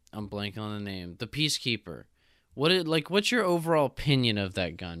I'm blanking on the name, the Peacekeeper. What's your overall opinion of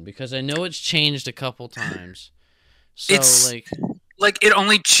that gun? Because I know it's changed a couple times. So It's like it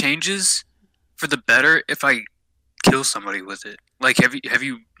only changes for the better if I kill somebody with it. Like, have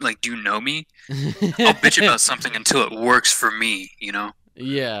you like, do you know me? I'll bitch about something until it works for me, you know?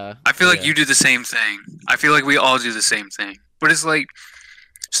 yeah, I feel like yeah, you do the same thing. I feel like we all do the same thing. But it's like,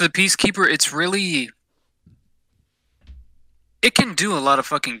 so the Peacekeeper, it's really, it can do a lot of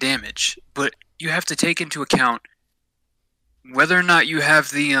fucking damage, but you have to take into account whether or not you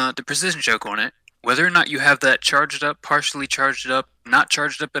have the precision choke on it, whether or not you have that charged up, partially charged up, not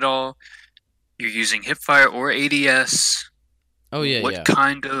charged up at all. You're using hipfire or ADS. oh yeah, What yeah,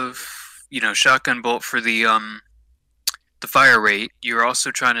 kind of shotgun bolt for the fire rate? You're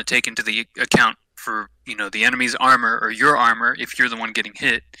also trying to take into the account for the enemy's armor or your armor if you're the one getting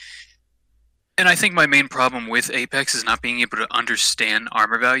hit. And I think my main problem with Apex is not being able to understand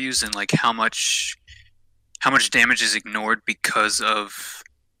armor values and like how much damage is ignored because of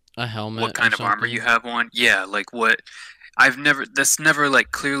a helmet what or kind of armor you something. have on. Yeah, like what that's never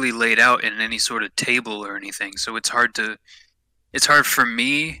like clearly laid out in any sort of table or anything. So it's hard for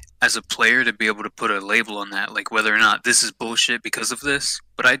me as a player to be able to put a label on that, like whether or not this is bullshit because of this.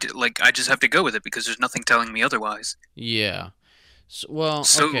 But I just have to go with it because there's nothing telling me otherwise. Yeah. Well,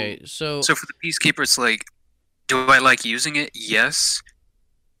 So okay, so so for the Peacekeeper, it's like, do I like using it? Yes,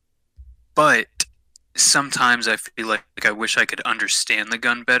 but sometimes I feel like I wish I could understand the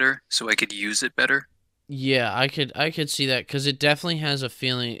gun better so I could use it better. yeah, I could see that because it definitely has a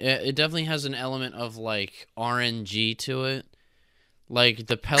feeling. It definitely has an element of like RNG to it. Like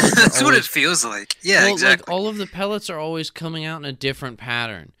the pellets are That's what it always feels like. Yeah, well, like exactly. all of the pellets are always coming out in a different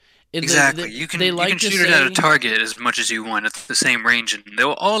pattern. It, Exactly. they You can like to shoot it at a say, target as much as you want at the same range, and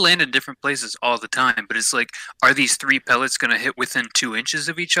they'll all land in different places all the time. But it's like, are these three pellets going to hit within 2 inches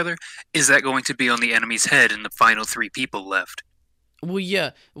of each other? Is that going to be on the enemy's head and the final three people left? well,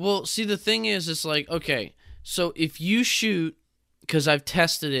 yeah. Well, see, the thing is, it's like, okay, so if you shoot, because I've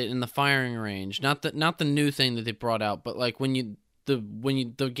tested it in the firing range, not the new thing that they brought out, but like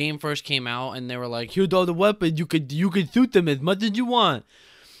the game first came out and they were like, here's all the weapons, you could shoot them as much as you want.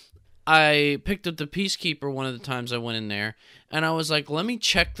 I picked up the Peacekeeper one of the times I went in there, and I was like, let me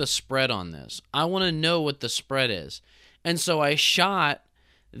check the spread on this. I want to know what the spread is. And so I shot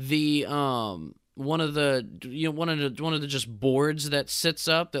the one of the just boards that sits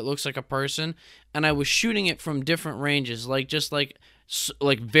up that looks like a person, and I was shooting it from different ranges, like just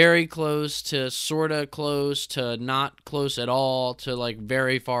like very close to sorta close to not close at all to like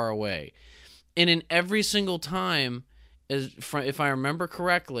very far away. And in every single time, if I remember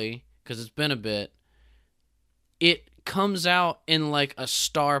correctly, because it's been a bit, it comes out in like a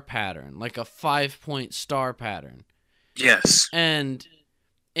star pattern, like a 5 point star pattern, Yes. and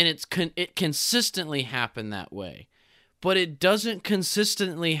it consistently happened that way. But it doesn't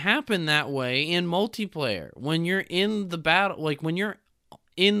consistently happen that way in multiplayer. When you're in the battle, like when you're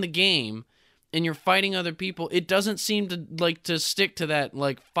in the game and you're fighting other people, it doesn't seem to stick to that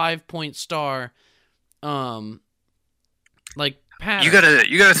like 5 point star um like You pattern.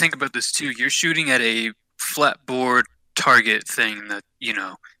 gotta think about this too. You're shooting at a flat board target thing that you're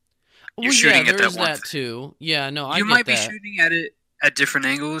Well, yeah, shooting at there that is one that thing. too. Yeah, no, I You get might be that. shooting at it at different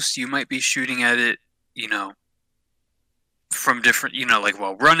angles. You might be shooting at it, you know, from different, like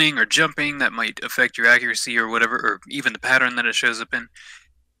while running or jumping. That might affect your accuracy or whatever, or even the pattern that it shows up in.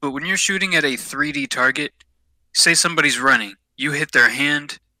 But when you're shooting at a 3D target, say somebody's running, you hit their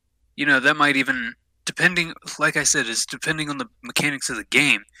hand, that might even, depending, like I said, is depending on the mechanics of the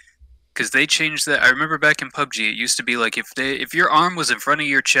game. Because they changed that. I remember back in PUBG, it used to be like if your arm was in front of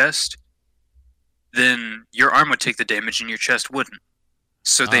your chest, then your arm would take the damage and your chest wouldn't.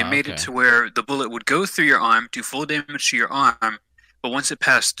 So they Oh, made it okay. to where the bullet would go through your arm, do full damage to your arm, but once it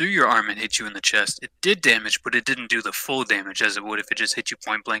passed through your arm and hit you in the chest, it did damage, but it didn't do the full damage as it would if it just hit you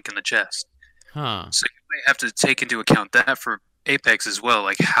point blank in the chest. Huh. So you might have to take into account that for Apex as well,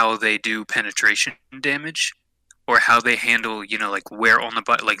 like how they do penetration damage, or how they handle, like wear on the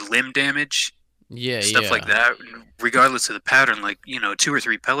butt, like limb damage, Yeah, stuff like yeah. that. Regardless of the pattern, like 2 or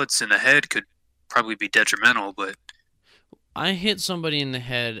 3 pellets in the head could probably be detrimental, but I hit somebody in the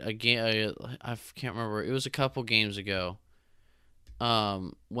head again. I can't remember. It was a couple games ago.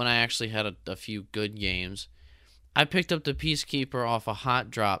 When I actually had a few good games, I picked up the Peacekeeper off a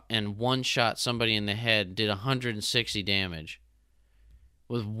hot drop and one shot somebody in the head. Did 160 damage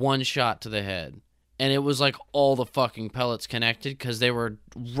with one shot to the head. And it was like all the fucking pellets connected because they were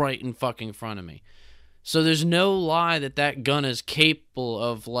right in fucking front of me. So there's no lie that gun is capable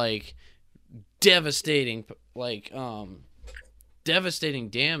of like devastating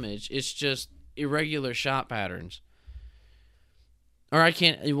damage. It's just irregular shot patterns. Or I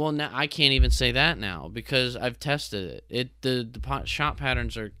can't even say that now because I've tested it. The shot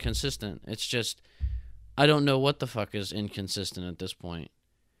patterns are consistent. It's just I don't know what the fuck is inconsistent at this point.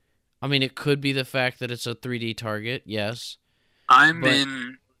 I mean, it could be the fact that it's a 3D target, yes. I'm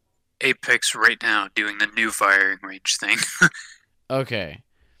in Apex right now doing the new firing range thing. Okay.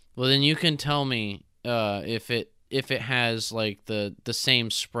 Well, then you can tell me if it has like the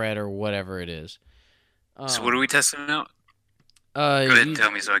same spread or whatever it is. So what are we testing out? Go ahead and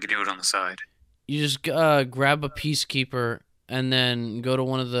tell me so I can do it on the side. You just grab a Peacekeeper and then go to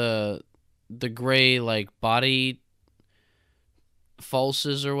one of the gray like body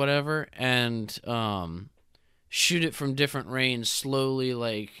falses or whatever and shoot it from different range, slowly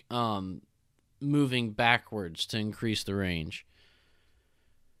like moving backwards to increase the range.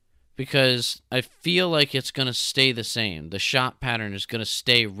 Because I feel like it's going to stay the same. The shot pattern is going to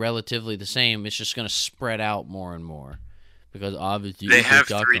stay relatively the same. It's just going to spread out more and more. Because obviously they have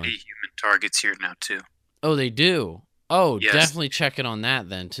 3D human targets here now too. Oh, they do? Oh, yes. Definitely check it on that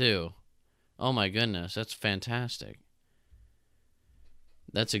then too. Oh my goodness, that's fantastic.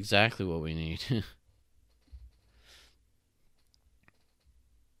 That's exactly what we need.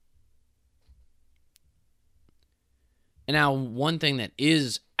 And now, one thing that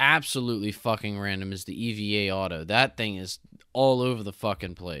is absolutely fucking random is the EVA auto. That thing is all over the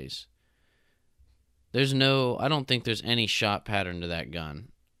fucking place. I don't think there's any shot pattern to that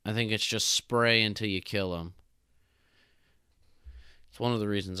gun. I think it's just spray until you kill them. It's one of the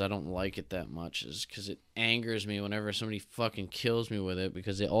reasons I don't like it that much is because it angers me whenever somebody fucking kills me with it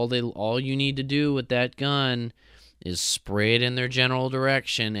because all you need to do with that gun is spray it in their general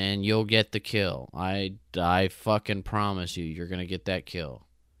direction and you'll get the kill. I fucking promise you're going to get that kill.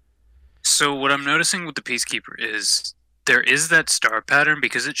 So what I'm noticing with the Peacekeeper is there is that star pattern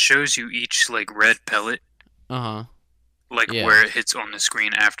because it shows you each like red pellet. Uh-huh. Like where it hits on the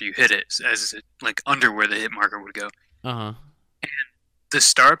screen after you hit it, as it like under where the hit marker would go. Uh-huh. And the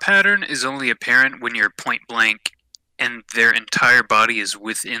star pattern is only apparent when you're point blank and their entire body is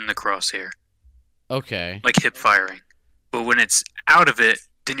within the crosshair. Okay. Like hip firing. But when it's out of it,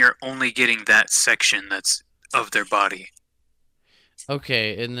 then you're only getting that section that's of their body.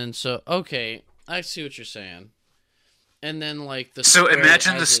 Okay, and then I see what you're saying. And then like the So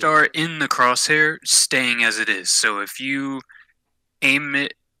imagine the star in the crosshair staying as it is. So if you aim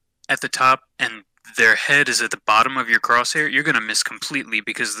it at the top and their head is at the bottom of your crosshair, you're going to miss completely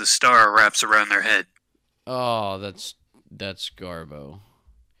because the star wraps around their head. Oh, that's garbo.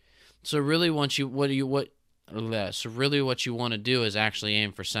 So really what you want to do is actually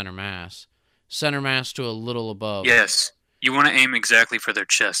aim for center mass. Center mass to a little above. Yes. You want to aim exactly for their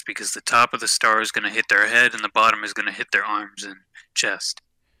chest because the top of the star is going to hit their head and the bottom is going to hit their arms and chest.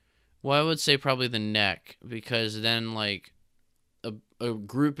 Well, I would say probably the neck because then like a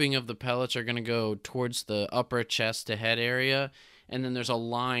grouping of the pellets are going to go towards the upper chest to head area and then there's a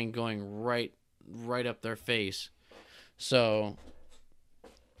line going right up their face. So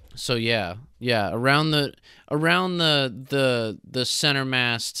yeah, around the center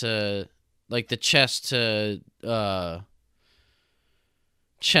mass to like the chest to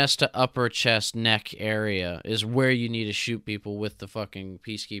upper chest neck area is where you need to shoot people with the fucking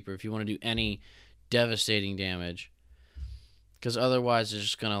Peacekeeper if you want to do any devastating damage. Because otherwise it's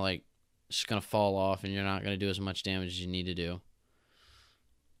just gonna fall off and you're not gonna do as much damage as you need to do.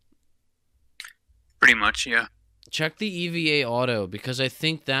 Pretty much, yeah. Check the EVA auto because I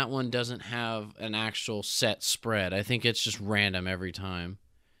think that one doesn't have an actual set spread. I think it's just random every time.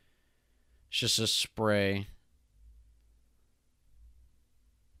 It's just a spray.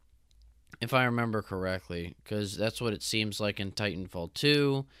 If I remember correctly, because that's what it seems like in Titanfall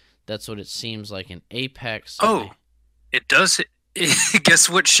 2. That's what it seems like in Apex. Oh, it does. Guess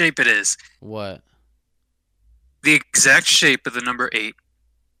what shape it is? What? The exact shape of the number 8.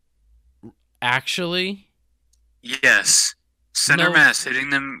 Actually? Yes. Center mass hitting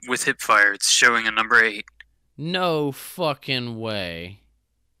them with hip fire. It's showing a number 8. No fucking way.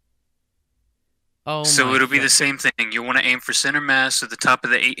 Oh, so it'll be the same thing. You want to aim for center mass, so the top of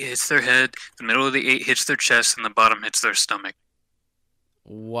the 8 hits their head, the middle of the 8 hits their chest, and the bottom hits their stomach.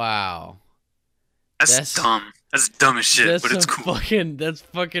 Wow. That's dumb. That's dumb as shit, but it's cool. That's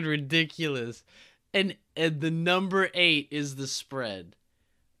fucking ridiculous. And the number 8 is the spread.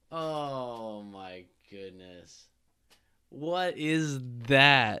 Oh my goodness. What is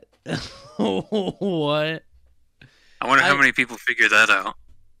that? What? I wonder how I many people figure that out.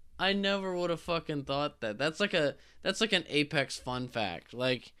 I never would have fucking thought that. That's like an Apex fun fact.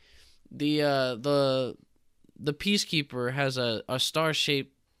 Like the Peacekeeper has a star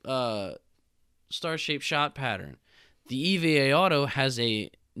shaped shot pattern. The EVA Auto has a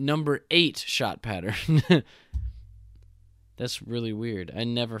number 8 shot pattern. That's really weird. I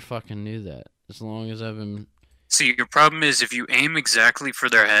never fucking knew that. As long as I've been... See, your problem is if you aim exactly for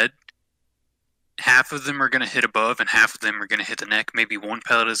their head, half of them are going to hit above and half of them are going to hit the neck. Maybe one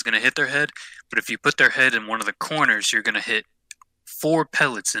pellet is going to hit their head, but if you put their head in one of the corners, you're going to hit 4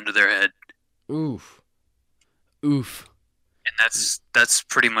 pellets into their head. Oof. And that's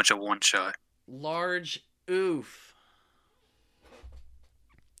pretty much a one shot. Large oof.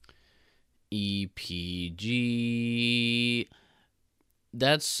 EPG.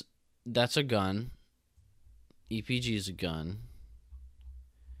 That's a gun. EPG is a gun.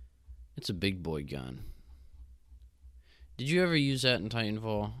 It's a big boy gun. Did you ever use that in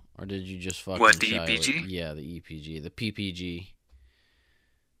Titanfall, or did you just fucking... What, the EPG? Yeah, the EPG, the PPG.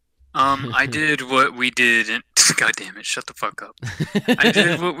 I did what we did in... God damn it, shut the fuck up. I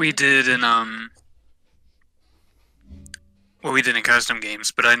did what we did in custom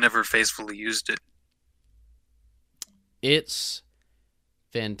games, but I never faithfully used it. It's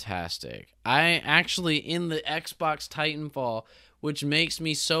fantastic. I actually, in the Xbox Titanfall, which makes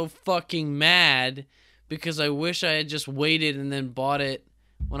me so fucking mad because I wish I had just waited and then bought it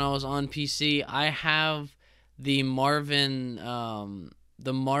when I was on PC. I have the Marvin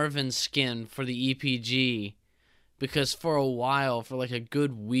skin for the EPG because for a while, for like a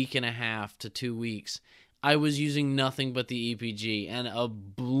good week and a half to 2 weeks, I was using nothing but the EPG and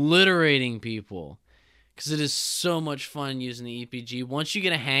obliterating people because it is so much fun using the EPG. Once you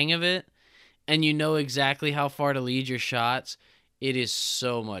get a hang of it and you know exactly how far to lead your shots, it is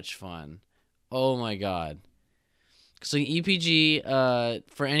so much fun. Oh my god. So EPG,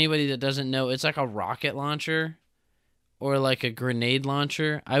 for anybody that doesn't know, it's like a rocket launcher or like a grenade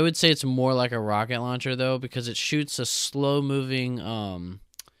launcher. I would say it's more like a rocket launcher though, because it shoots a slow-moving,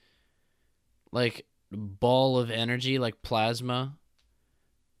 like ball of energy, like plasma.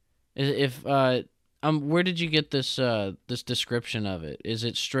 Where did you get this this description of it? Is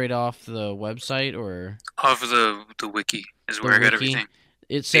it straight off the website or off of the wiki is where I got everything.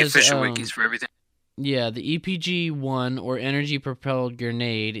 It says the official wikis for everything. Yeah, the EPG-1, or energy-propelled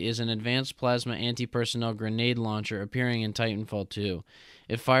grenade, is an advanced plasma anti-personnel grenade launcher appearing in Titanfall 2.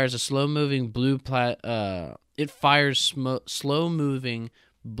 It fires a slow-moving slow-moving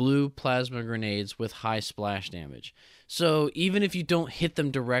blue plasma grenades with high splash damage. So even if you don't hit them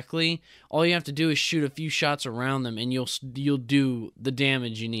directly, all you have to do is shoot a few shots around them, and you'll do the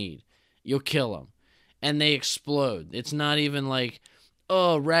damage you need. You'll kill them, and they explode. It's not even like,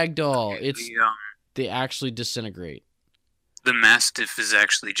 oh, ragdoll. It's they actually disintegrate. The Mastiff is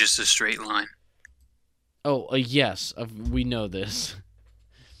actually just a straight line. Oh, yes, we know this.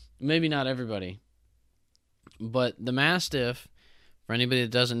 Maybe not everybody, but the Mastiff, for anybody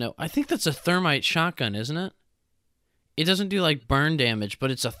that doesn't know, I think that's a thermite shotgun, isn't it? It doesn't do like burn damage,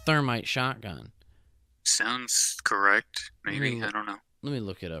 but it's a thermite shotgun. Sounds correct. Maybe, I don't know. Let me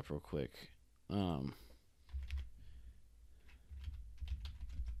look it up real quick.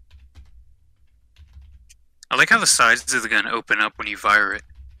 I like how the sides of the gun open up when you fire it.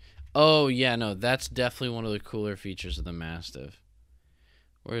 Oh, yeah, no, that's definitely one of the cooler features of the Mastiff.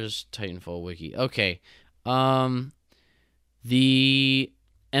 Where's Titanfall Wiki? Okay. The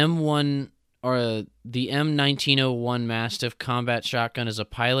M1 or the M1901 Mastiff combat shotgun is a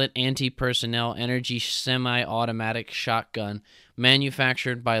pilot anti-personnel energy semi-automatic shotgun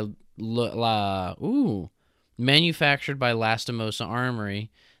manufactured by Lastimosa Armory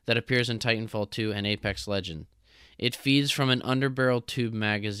that appears in Titanfall 2 and Apex Legend. It feeds from an underbarrel tube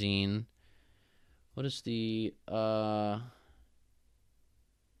magazine. What is the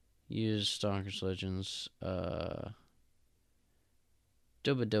use Stalkers Legends dubba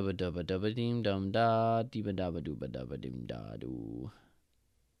dubba dubba dubba dim dum da dibba dabba dubba dabba dim da do.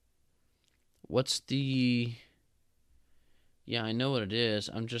 What's the... Yeah, I know what it is.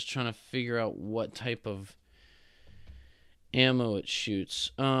 I'm just trying to figure out what type of ammo it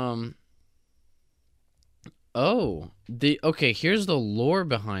shoots. Okay, here's the lore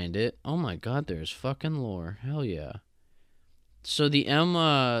behind it. Oh my god, there's fucking lore. Hell yeah. So the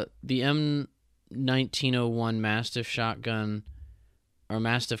M1901 Mastiff shotgun, or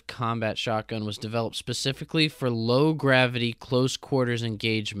Mastiff combat shotgun, was developed specifically for low gravity close quarters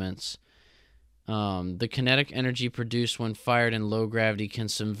engagements. The kinetic energy produced when fired in low gravity can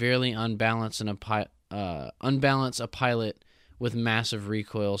severely unbalance a pilot with massive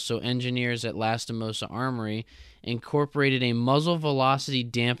recoil, so engineers at Lastimosa Armory incorporated a muzzle velocity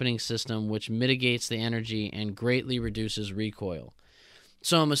dampening system which mitigates the energy and greatly reduces recoil.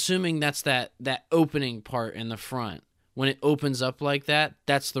 So I'm assuming that's that opening part in the front. When it opens up like that,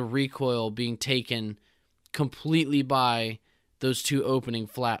 that's the recoil being taken completely by those two opening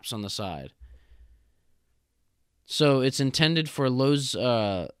flaps on the side. So it's intended for low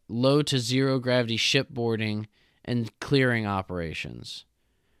to zero gravity shipboarding and clearing operations.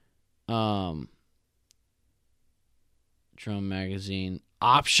 Drum magazine.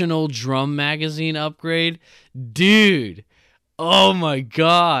 Optional drum magazine upgrade? Dude! Oh my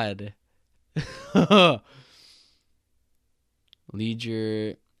god!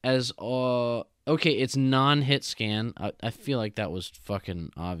 Leger as okay, it's non-hit scan. I feel like that was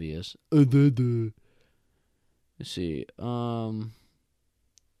fucking obvious. Let's see.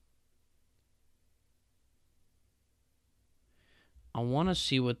 I want to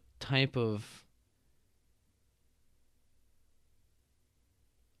see what type of.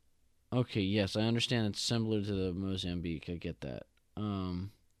 Okay, yes, I understand it's similar to the Mozambique. I get that.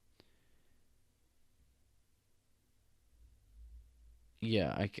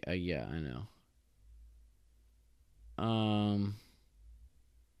 Yeah, I know.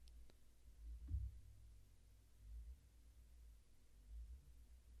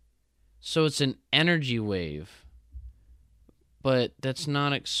 So it's an energy wave, but that's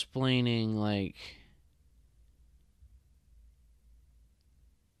not explaining, like...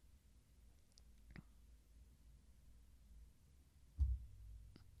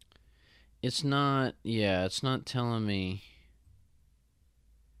 It's not telling me...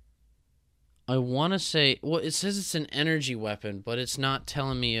 I want to say... Well, it says it's an energy weapon, but it's not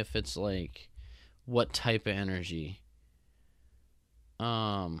telling me if it's, like, what type of energy.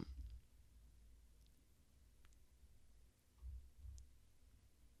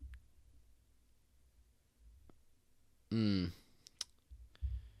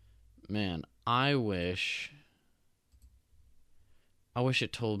 Man, I wish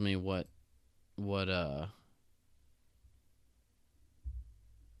it told me what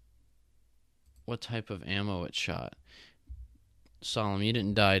type of ammo it shot. Solemn, you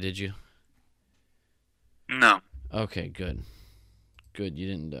didn't die, did you? No. Okay, good. Good, you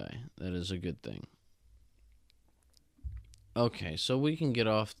didn't die. That is a good thing. Okay, so we can get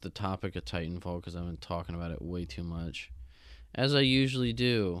off the topic of Titanfall because I've been talking about it way too much, as I usually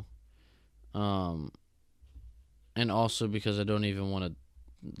do. And also because I don't even want to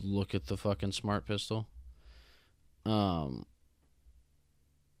look at the fucking smart pistol.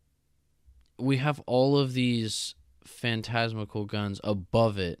 We have all of these phantasmical guns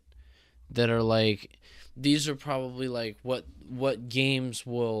above it that are like, these are probably like what games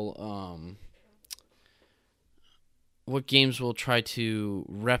will try to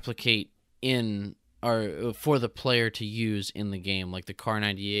replicate in, or for the player to use in the game, like the Car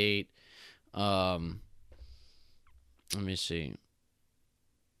 98. Let me see.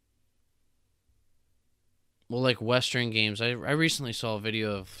 Well, like Western games, I recently saw a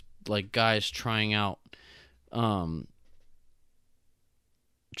video of like guys trying out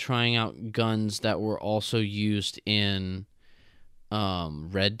guns that were also used in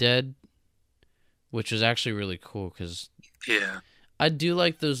Red Dead, which is actually really cool because I do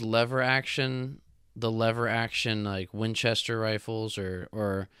like those lever action like Winchester rifles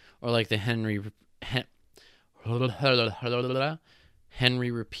or like the Henry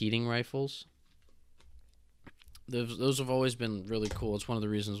repeating rifles. Those have always been really cool. It's one of the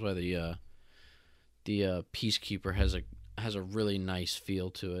reasons why the Peacekeeper has a really nice feel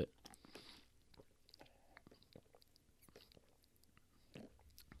to it.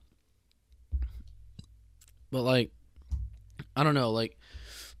 But like, I don't know, like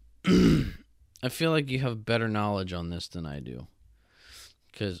I feel like you have better knowledge on this than I do.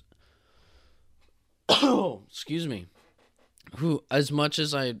 Cause excuse me. As much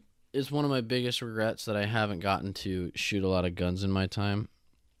as it's one of my biggest regrets that I haven't gotten to shoot a lot of guns in my time.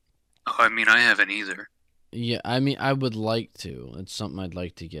 Oh, I mean, I haven't either. Yeah, I mean, I would like to. It's something I'd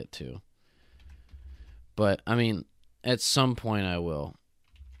like to get to. But, I mean, at some point I will.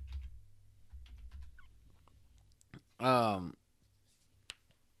 I'm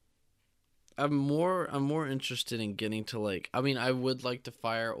more interested in getting to, like... I mean, I would like to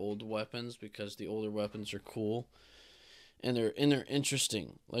fire old weapons because the older weapons are cool. And they're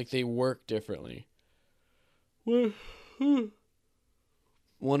interesting. Like, they work differently. One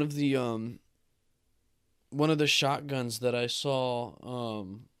of the shotguns that I saw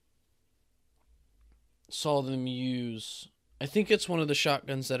them use, I think it's one of the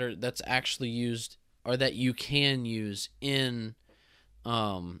shotguns that's actually used or that you can use in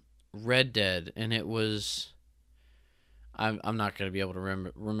Red Dead, and it was I'm not gonna be able to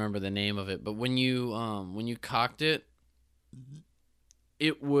remember the name of it, but when you cocked it,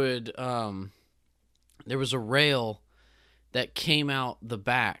 it would there was a rail that came out the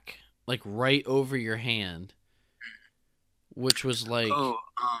back, like right over your hand, which was like, Oh,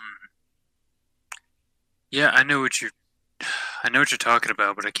 yeah, I know what you're talking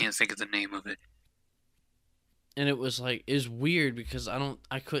about, but I can't think of the name of it. and it was like, is weird because I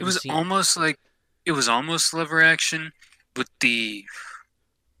It couldn't was see. almost like it was almost lever action, but the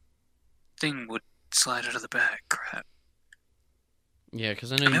thing would slide out of the back. Crap. Yeah,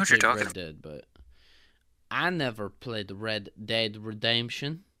 because I know I know you what you're played talking Red about. Dead, but I never played the Red Dead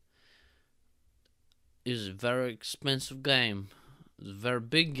Redemption. It was a very expensive game. It was a very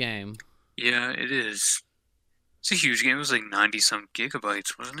big game. Yeah, it is. It's a huge game. It was like 90 some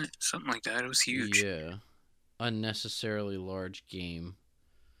gigabytes, wasn't it? Something like that. It was huge. Yeah, unnecessarily large game.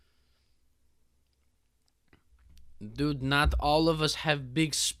 Dude, not all of us have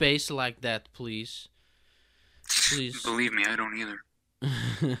big space like that, please. Please. Believe me, I don't either.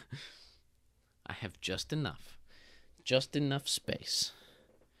 I have just enough. Just enough space.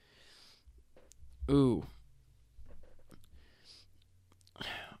 Ooh.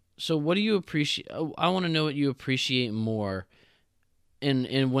 So what do you appreciate? I want to know what you appreciate more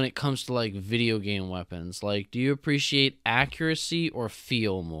in when it comes to like video game weapons. Like, do you appreciate accuracy or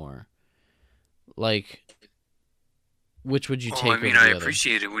feel more? Like, which would you Oh, I take mean, over I the other?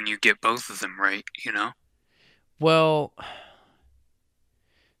 appreciate it when you get both of them right, you know? Well,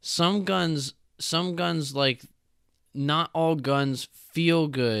 some guns like not all guns feel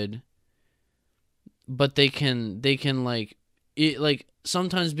good, but they can like it like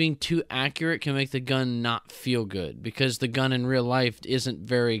sometimes being too accurate can make the gun not feel good because the gun in real life isn't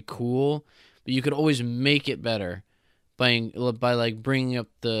very cool, but you could always make it better by like bringing up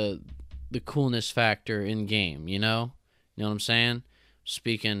the coolness factor in game, you know? You know what I'm saying?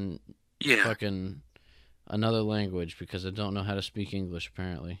 Speaking Yeah. fucking another language because I don't know how to speak English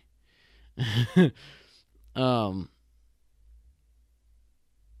apparently. um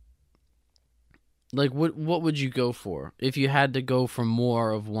like what would you go for if you had to go for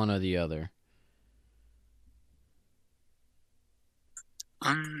more of one or the other?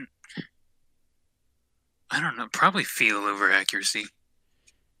 Um, I don't know. Probably feel over accuracy.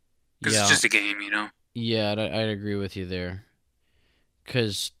 Because it's Yeah, just a game, you know? yeah, I'd agree with you there.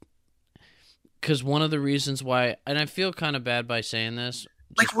 Cause, cause one of the reasons why, and I feel kind of bad by saying this,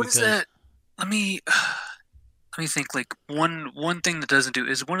 Like, just what is because. that? Let me let me think. Like, one thing that doesn't do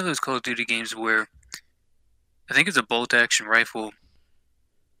is one of those Call of Duty games where I think it's a bolt action rifle,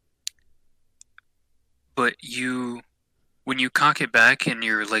 but when you cock it back and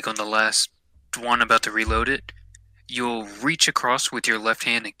you're like on the last one about to reload it, you'll reach across with your left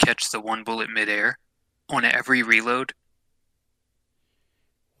hand and catch the one bullet midair on every reload.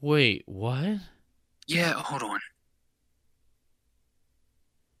 Wait, what? Yeah, hold on.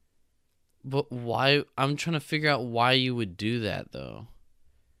 But why? I'm trying to figure out why you would do that though.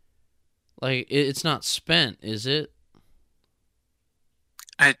 Like, it's not spent, is it?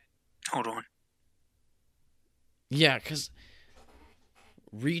 I hold on. Yeah, cause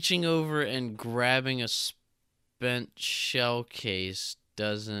reaching over and grabbing a spent shell case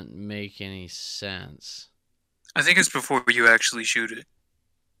doesn't make any sense. I think it's before you actually shoot it.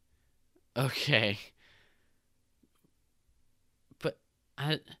 Okay, but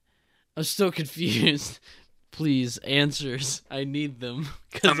I'm still confused. Please, answers. I need them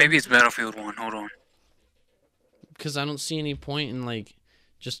Oh, maybe it's Battlefield 1. Hold on. because I don't see any point in like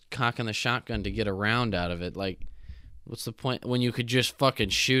just cocking the shotgun to get a round out of it. Like, what's the point when you could just fucking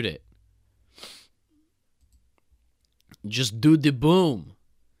shoot it? Just do the boom,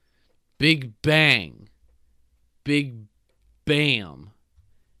 big bang, big bam.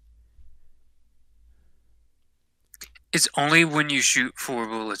 It's only when you shoot 4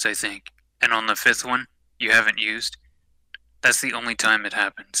 bullets, I think, and on the fifth one you haven't used. That's the only time it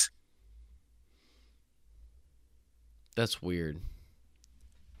happens. That's weird.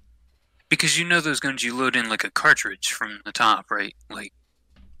 Because you know those guns you load in like a cartridge from the top, right? Like,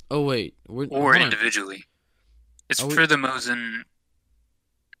 Oh wait, or hold on. individually. It's Are we for the Mosin.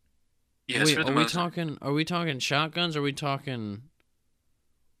 Yeah, it's wait? for the Mosin Are we talking shotguns? Or are we talking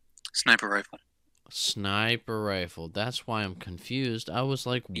sniper rifle. sniper rifle? That's why I'm confused. I was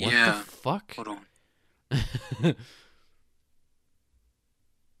like, what the Yeah. fuck? Hold on.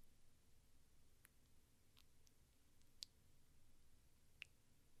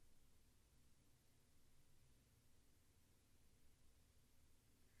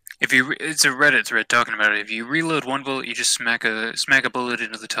 it's a Reddit thread talking about it. If you reload one bullet, you just smack a bullet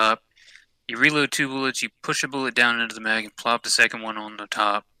into the top. You reload 2 bullets, you push a bullet down into the mag and plop the second one on the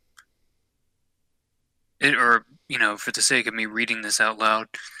top. For the sake of me reading this out loud,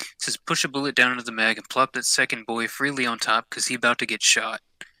 it says push a bullet down into the mag and plop that second boy freely on top because he about to get shot.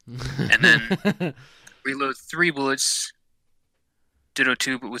 And then reload 3 bullets, ditto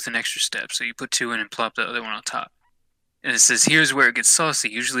 2, but with an extra step. So you put 2 in and plop the other one on top. And it says, here's where it gets saucy.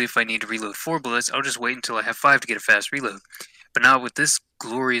 Usually if I need to reload 4 bullets, I'll just wait until I have 5 to get a fast reload. But not with this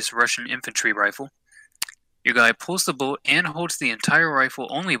glorious Russian infantry rifle. Your guy pulls the bolt and holds the entire rifle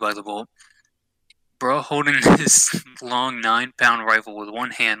only by the bolt. Bro holding this long 9-pound rifle with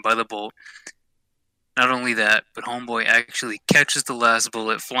one hand by the bolt. Not only that, but homeboy actually catches the last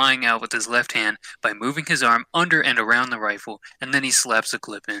bullet flying out with his left hand by moving his arm under and around the rifle, and then he slaps a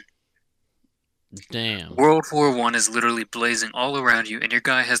clip in. Damn. World War I is literally blazing all around you, and your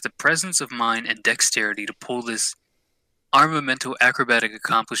guy has the presence of mind and dexterity to pull this armamental acrobatic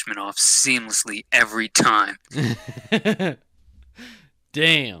accomplishment off seamlessly every time.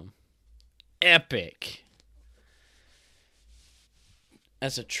 Damn. Epic.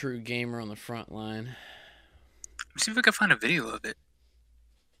 That's a true gamer on the front line. Let me see if I can find a video of it.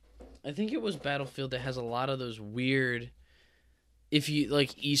 I think it was Battlefield that has a lot of those weird, if you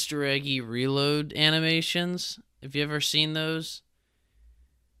like, Easter eggy reload animations. Have you ever seen those?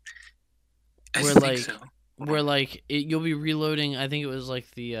 I think so. Where you'll be reloading. I think it was like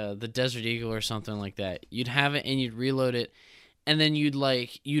the Desert Eagle or something like that. You'd have it and you'd reload it, and then you'd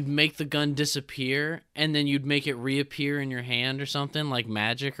make the gun disappear, and then you'd make it reappear in your hand or something, like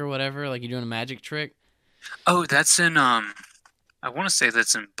magic or whatever, like you're doing a magic trick. Oh, that's in I want to say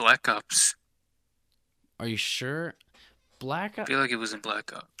that's in Black Ops. Are you sure? Black Ops? I feel like it was in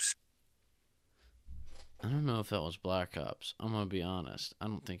Black Ops. I don't know if that was Black Ops. I'm gonna be honest. I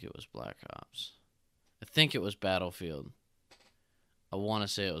don't think it was Black Ops. I think it was Battlefield. I want to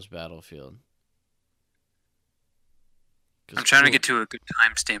say it was Battlefield. I'm trying to get to a good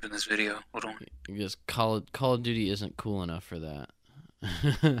timestamp in this video. Hold on. Because Call of Duty isn't cool enough for that.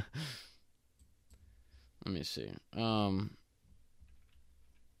 Let me see.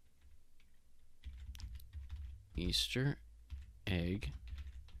 Easter egg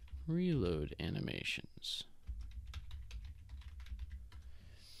reload animations.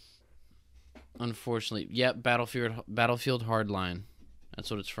 Unfortunately, yep, Battlefield Hardline.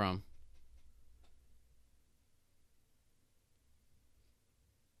 That's what it's from.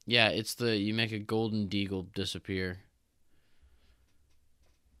 Yeah, it's you make a golden deagle disappear.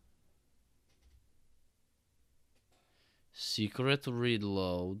 Secret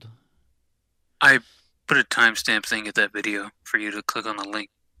reload. I put a timestamp thing at that video for you to click on the link.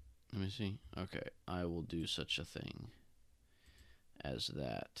 Let me see. Okay, I will do such a thing as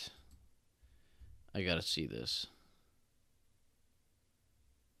that. I gotta see this.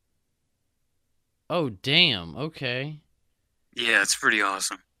 Oh, damn. Okay. Yeah, it's pretty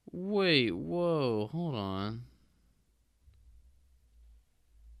awesome. Wait, whoa, hold on.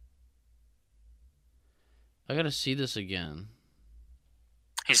 I gotta see this again.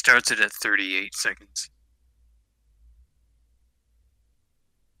 He starts it at 38 seconds.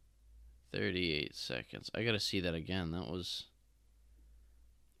 38 seconds. I gotta see that again. That was...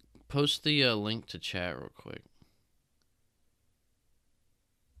 Post the link to chat real quick.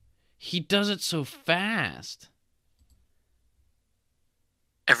 He does it so fast.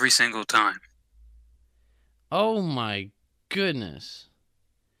 Every single time. Oh my goodness.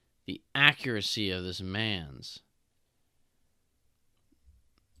 The accuracy of this man's.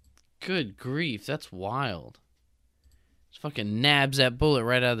 Good grief, that's wild. Just fucking nabs that bullet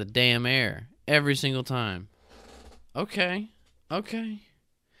right out of the damn air. Every single time. Okay.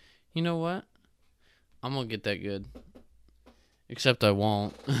 You know what? I'm gonna get that good. Except I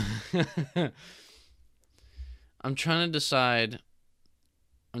won't. I'm trying to decide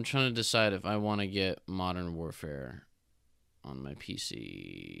if I want to get Modern Warfare on my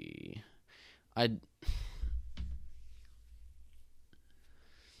PC. A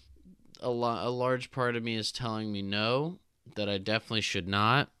large part of me is telling me no, that I definitely should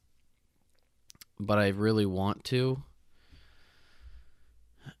not, but I really want to.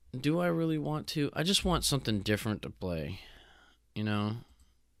 Do I really want to? I just want something different to play. You know?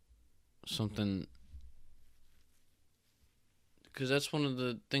 Something... Because that's one of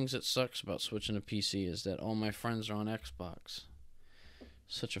the things that sucks about switching to PC is that all my friends are on Xbox.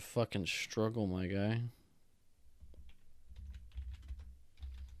 Such a fucking struggle, my guy.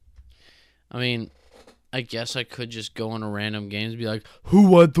 I mean, I guess I could just go into random games and be like, who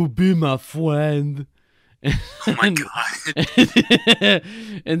want to be my friend? Oh my god.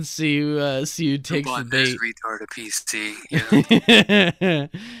 and see who takes the Bought bait. this retard a PC. Yeah.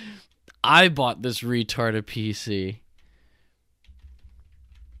 I bought this retard a PC.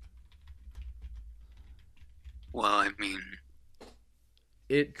 Well, I mean,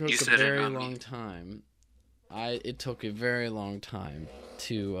 It took You a said it, very not me. long time. It took a very long time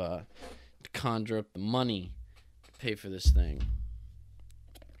to conjure up the money to pay for this thing.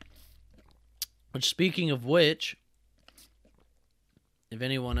 Which, speaking of which, if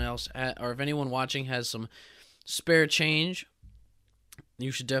anyone else or if anyone watching has some spare change,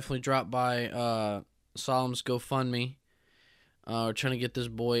 you should definitely drop by Solemn's GoFundMe. We're trying to get this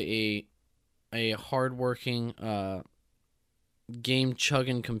boy a hardworking game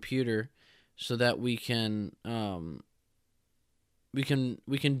chugging computer so that we can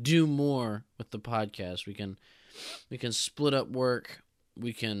do more with the podcast. We can split up work.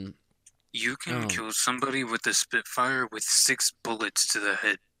 We can You can kill somebody with a Spitfire with 6 bullets to the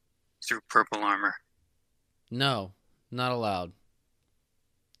head through purple armor. No, not allowed.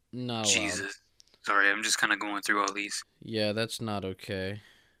 Not allowed. Jesus. Sorry, I'm just kind of going through all these. Yeah, that's not okay.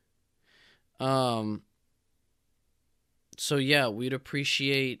 So yeah, we'd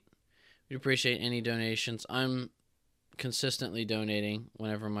appreciate any donations. I'm consistently donating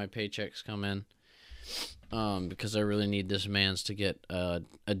whenever my paychecks come in. Because I really need this man's to get a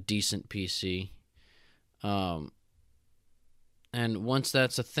decent PC. And once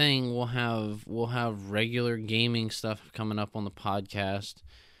that's a thing, we'll have regular gaming stuff coming up on the podcast.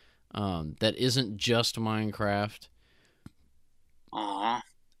 That isn't just Minecraft. Aww.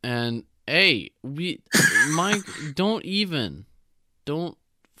 And hey, don't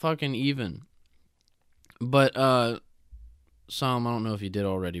fucking even. But Sam, I don't know if you did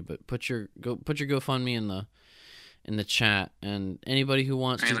already, but put your GoFundMe in the chat, and anybody who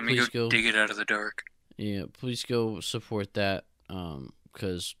wants to, Let me please go dig it out of the dark. Yeah, please go support that.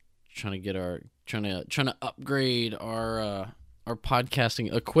 Because trying to upgrade our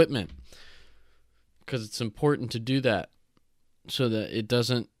podcasting equipment, because it's important to do that so that it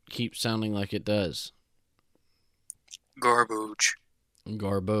doesn't keep sounding like it does. Garbage.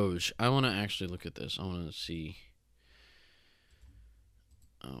 I want to actually look at this. I want to see.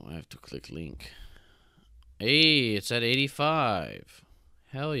 Oh, I have to click link. Hey, it's at 85.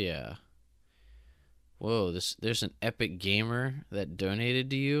 Hell yeah. Whoa, there's an epic gamer that donated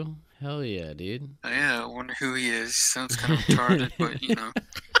to you? Hell yeah, dude. Oh, yeah, I wonder who he is. Sounds kind of retarded, but, you know,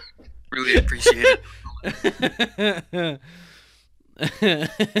 really appreciate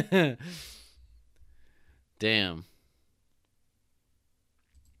it. Damn.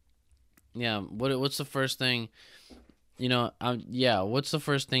 Yeah, what's the first thing, what's the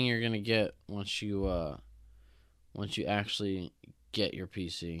first thing you're going to get once you actually get your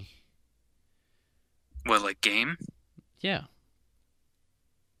PC? What, like game? Yeah.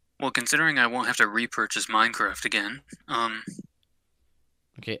 Well, considering I won't have to repurchase Minecraft again,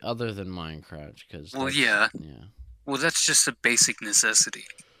 Okay, other than Minecraft, because... Well, yeah. Yeah. Well, that's just a basic necessity.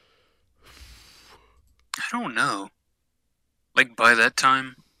 I don't know. Like, by that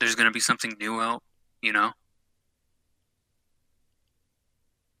time, there's gonna be something new out, you know?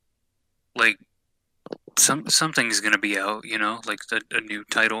 Like, something's gonna be out, you know? Like, a new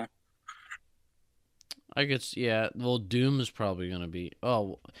title. I guess, yeah. Well, Doom is probably going to be...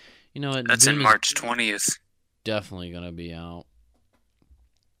 Oh, you know what? That's Doom in March 20th. Definitely going to be out.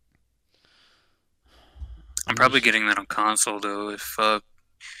 I'm probably getting that on console, though, if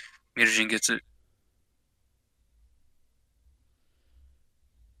Mutagen gets it.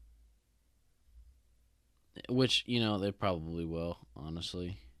 Which, they probably will,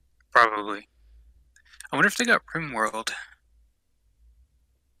 honestly. Probably. I wonder if they got RimWorld.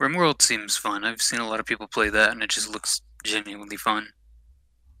 RimWorld seems fun. I've seen a lot of people play that, and it just looks genuinely fun.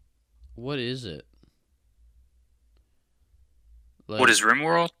 What is it? What is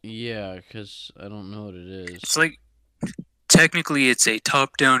RimWorld? Yeah, because I don't know what it is. It's like, technically it's a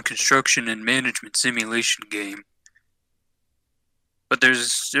top-down construction and management simulation game. But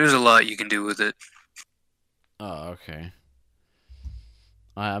there's a lot you can do with it. Oh, okay.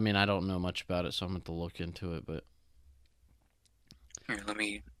 I mean, I don't know much about it, so I'm going to look into it, but... Here, let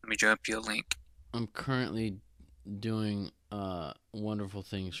me drop you a link. I'm currently doing wonderful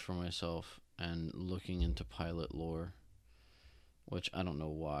things for myself and looking into pilot lore, which I don't know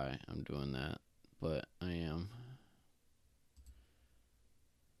why I'm doing that, but I am.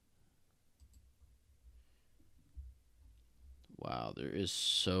 Wow, there is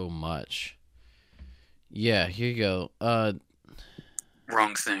so much. Yeah, here you go.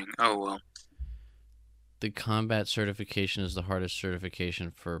 Wrong thing. Oh, well. The combat certification is the hardest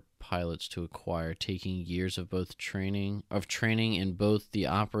certification for pilots to acquire, taking years of training in both the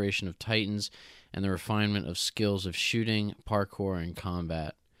operation of Titans and the refinement of skills of shooting, parkour, and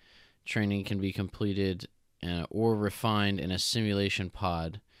combat. Training can be completed or refined in a simulation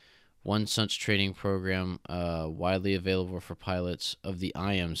pod. One such training program widely available for pilots of the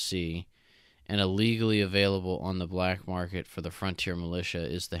IMC and illegally available on the black market for the Frontier Militia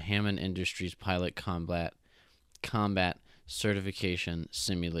is the Hammond Industries Pilot Combat Certification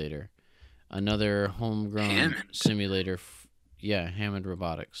Simulator. Another homegrown simulator. Hammond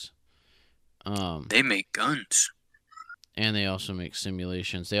Robotics. They make guns. And they also make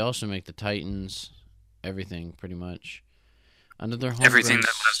simulations. They also make the Titans. Everything, pretty much. Another homegrown... Everything that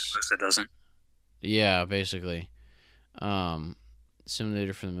Last of Us doesn't. Yeah, basically.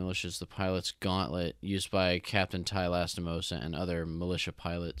 Simulator for the militia is the pilot's gauntlet used by Captain Ty Lastimosa and other militia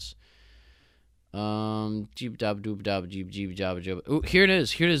pilots. Jeep dab doob dab jeep jeep jab jab. Oh, here it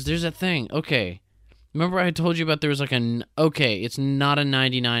is. There's a thing. Okay. Remember I told you about there was like it's not a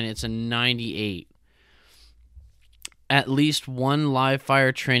 99, it's a 98. At least one live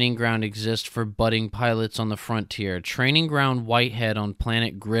fire training ground exists for budding pilots on the frontier. Training ground Whitehead on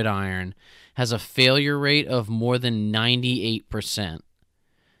planet Gridiron has a failure rate of more than 98%.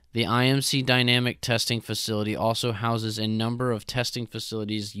 The IMC Dynamic Testing Facility also houses a number of testing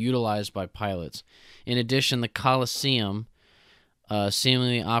facilities utilized by pilots. In addition, the Coliseum,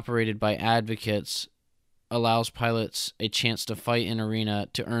 seemingly operated by advocates, allows pilots a chance to fight in arena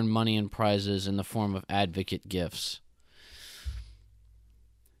to earn money and prizes in the form of advocate gifts.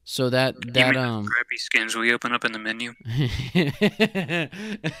 So that crappy skins we open up in the menu.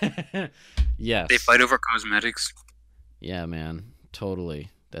 Yes. They fight over cosmetics. Yeah, man. Totally.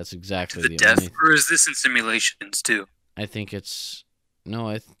 That's exactly the death. Or is this in simulations too? I think it's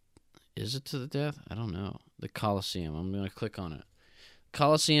is it to the death? I don't know. The Coliseum. I'm gonna click on it.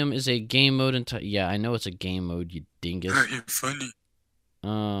 Coliseum is a game mode yeah, I know it's a game mode, you dingus. Are you funny?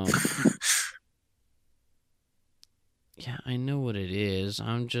 Yeah, I know what it is.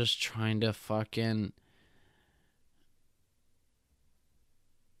 I'm just trying to fucking...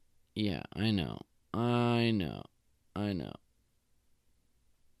 Yeah, I know.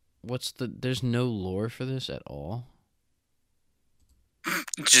 There's no lore for this at all?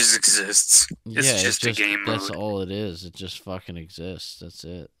 It just exists. It's just a game mode. That's all it is. It just fucking exists. That's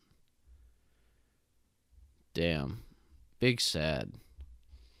it. Damn. Big sad.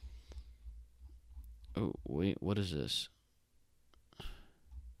 Oh, wait, what is this?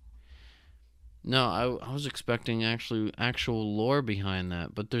 No, I was expecting actual lore behind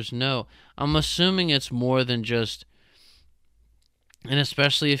that, but there's no... I'm assuming it's more than just... And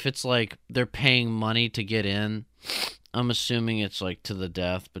especially if it's like they're paying money to get in, I'm assuming it's like to the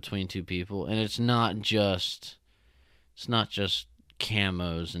death between two people, and it's not just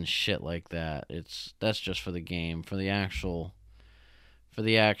camos and shit like that. That's just for the game, for the actual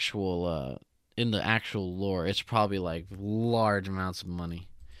in the actual lore, it's probably like large amounts of money.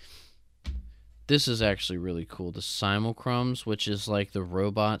 This is actually really cool. The Simulcrums, which is like the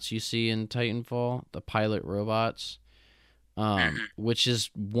robots you see in Titanfall, the pilot robots, which is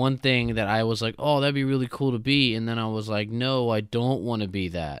one thing that I was like, oh, that'd be really cool to be, and then I was like, no, I don't want to be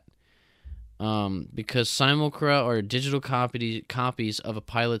that. Because Simulcra are digital copies of a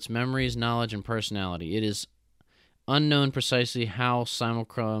pilot's memories, knowledge, and personality. It is unknown precisely how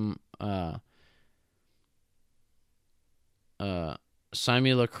Simulcrum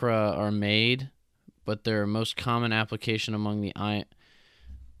simulacra are made, but their most common application among the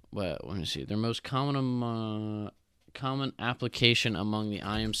Their most common application among the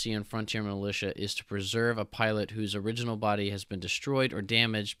IMC and Frontier Militia is to preserve a pilot whose original body has been destroyed or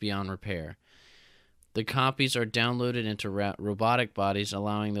damaged beyond repair. The copies are downloaded into robotic bodies,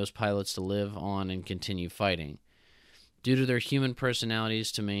 allowing those pilots to live on and continue fighting. Due to their human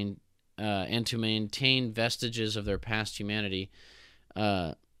personalities and to maintain vestiges of their past humanity,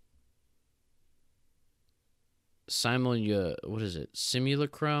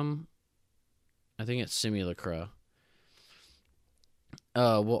 Simulacrum? I think it's Simulacra.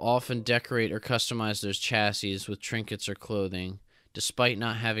 Will often decorate or customize those chassis with trinkets or clothing, despite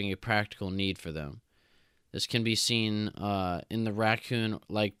not having a practical need for them. This can be seen in the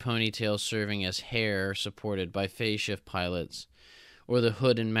raccoon-like ponytail serving as hair supported by phase shift pilots, or the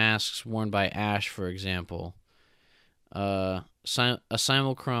hood and masks worn by Ash, for example. A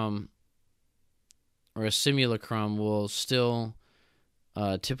simulacrum or a simulacrum will still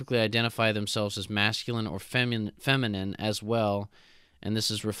typically identify themselves as masculine or feminine as well, and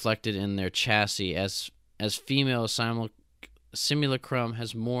this is reflected in their chassis. As female simulacrum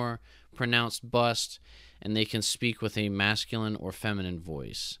has more pronounced bust, and they can speak with a masculine or feminine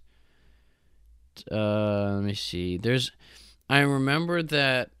voice. Let me see. I remember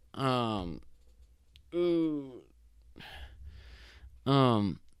that. Ooh.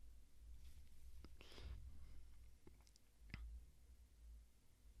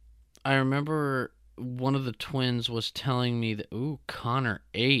 I remember one of the twins was telling me that. Ooh, Connor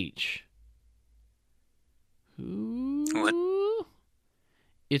H. Ooh. What?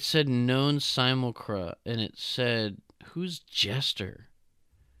 It said known simulacra, and it said, who's Jester?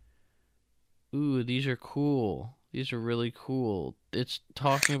 Ooh, these are cool. These are really cool. It's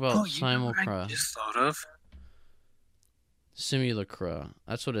talking about simulacra. Know what I just thought of? Simulacra.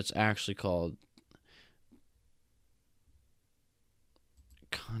 That's what it's actually called.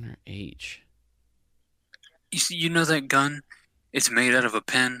 Connor H. You see, you know that gun? It's made out of a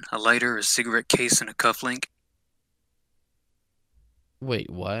pen, a lighter, a cigarette case, and a cufflink. Wait,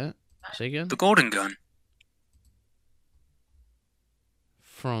 what? Say again? The golden gun.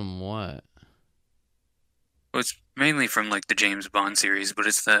 From what? Well, it's mainly from like the James Bond series, but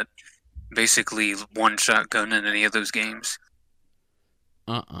it's that basically one shotgun in any of those games.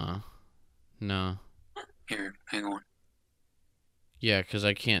 No. Here, hang on. Yeah, because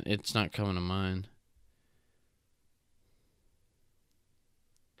I can't. It's not coming to mind.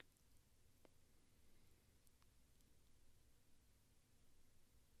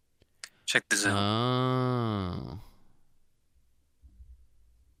 Check this out. Oh.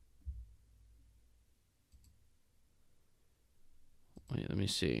 Wait, let me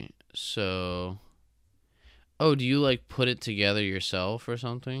see. So, do you like put it together yourself or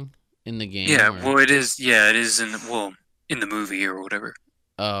something in the game? Yeah, or? well, it is. Yeah, it is in the movie or whatever.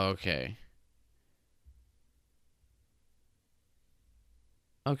 Oh, okay.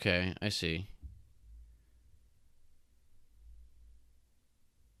 Okay, I see.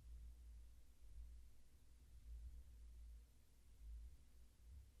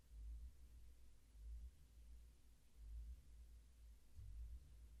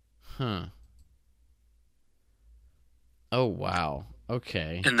 Huh. Oh, wow.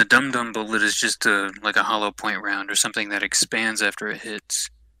 Okay. And the dum dum bullet is just like a hollow point round or something that expands after it hits.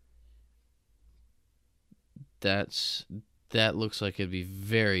 That looks like it'd be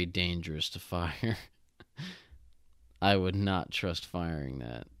very dangerous to fire. I would not trust firing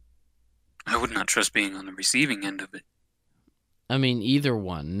that. I would not trust being on the receiving end of it. I mean, either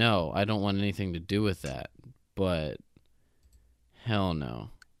one. No, I don't want anything to do with that. But hell no.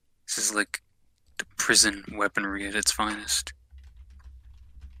 This is like the prison weaponry at its finest.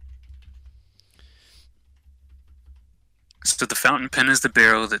 So the fountain pen is the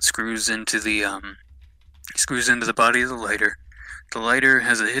barrel that screws into the body of the lighter. The lighter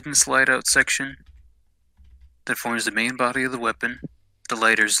has a hidden slide-out section that forms the main body of the weapon. The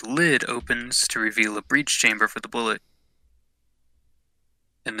lighter's lid opens to reveal a breech chamber for the bullet.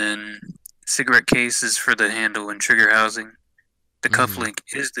 And then cigarette case is for the handle and trigger housing. The cufflink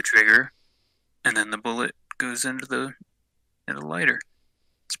is the trigger, and then the bullet goes into the lighter.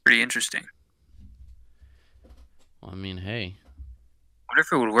 It's pretty interesting. Well, I mean, hey. I wonder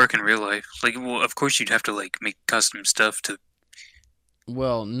if it would work in real life. Like, well, of course you'd have to like make custom stuff to.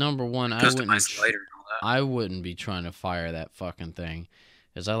 Well, number one, customize the lighter and all that. I wouldn't be trying to fire that fucking thing,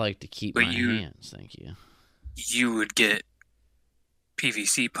 because I like to keep my hands. Thank you. You would get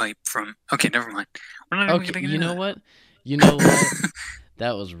PVC pipe from. Okay, never mind. We're not even gonna get into what? You know what?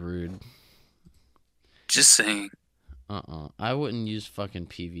 That was rude. Just saying. I wouldn't use fucking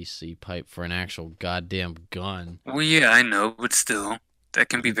PVC pipe for an actual goddamn gun. Well, yeah, I know, but still, that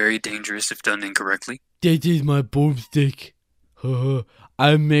can be very dangerous if done incorrectly. That is my boomstick.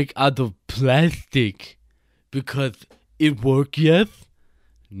 I make out of plastic. Because it work, yes?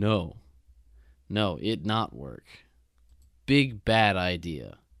 No, it not work. Big bad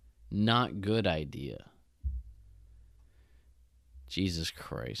idea. Not good idea. Jesus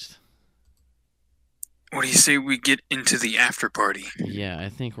Christ. What do you say we get into the after party? Yeah, I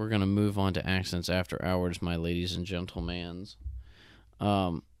think we're going to move on to Accents After Hours, my ladies and gentlemen.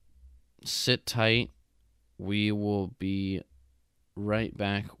 Sit tight. We will be right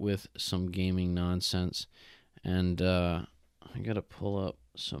back with some gaming nonsense. And I got to pull up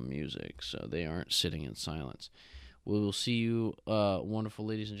some music so they aren't sitting in silence. We will see you, wonderful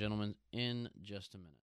ladies and gentlemen, in just a minute.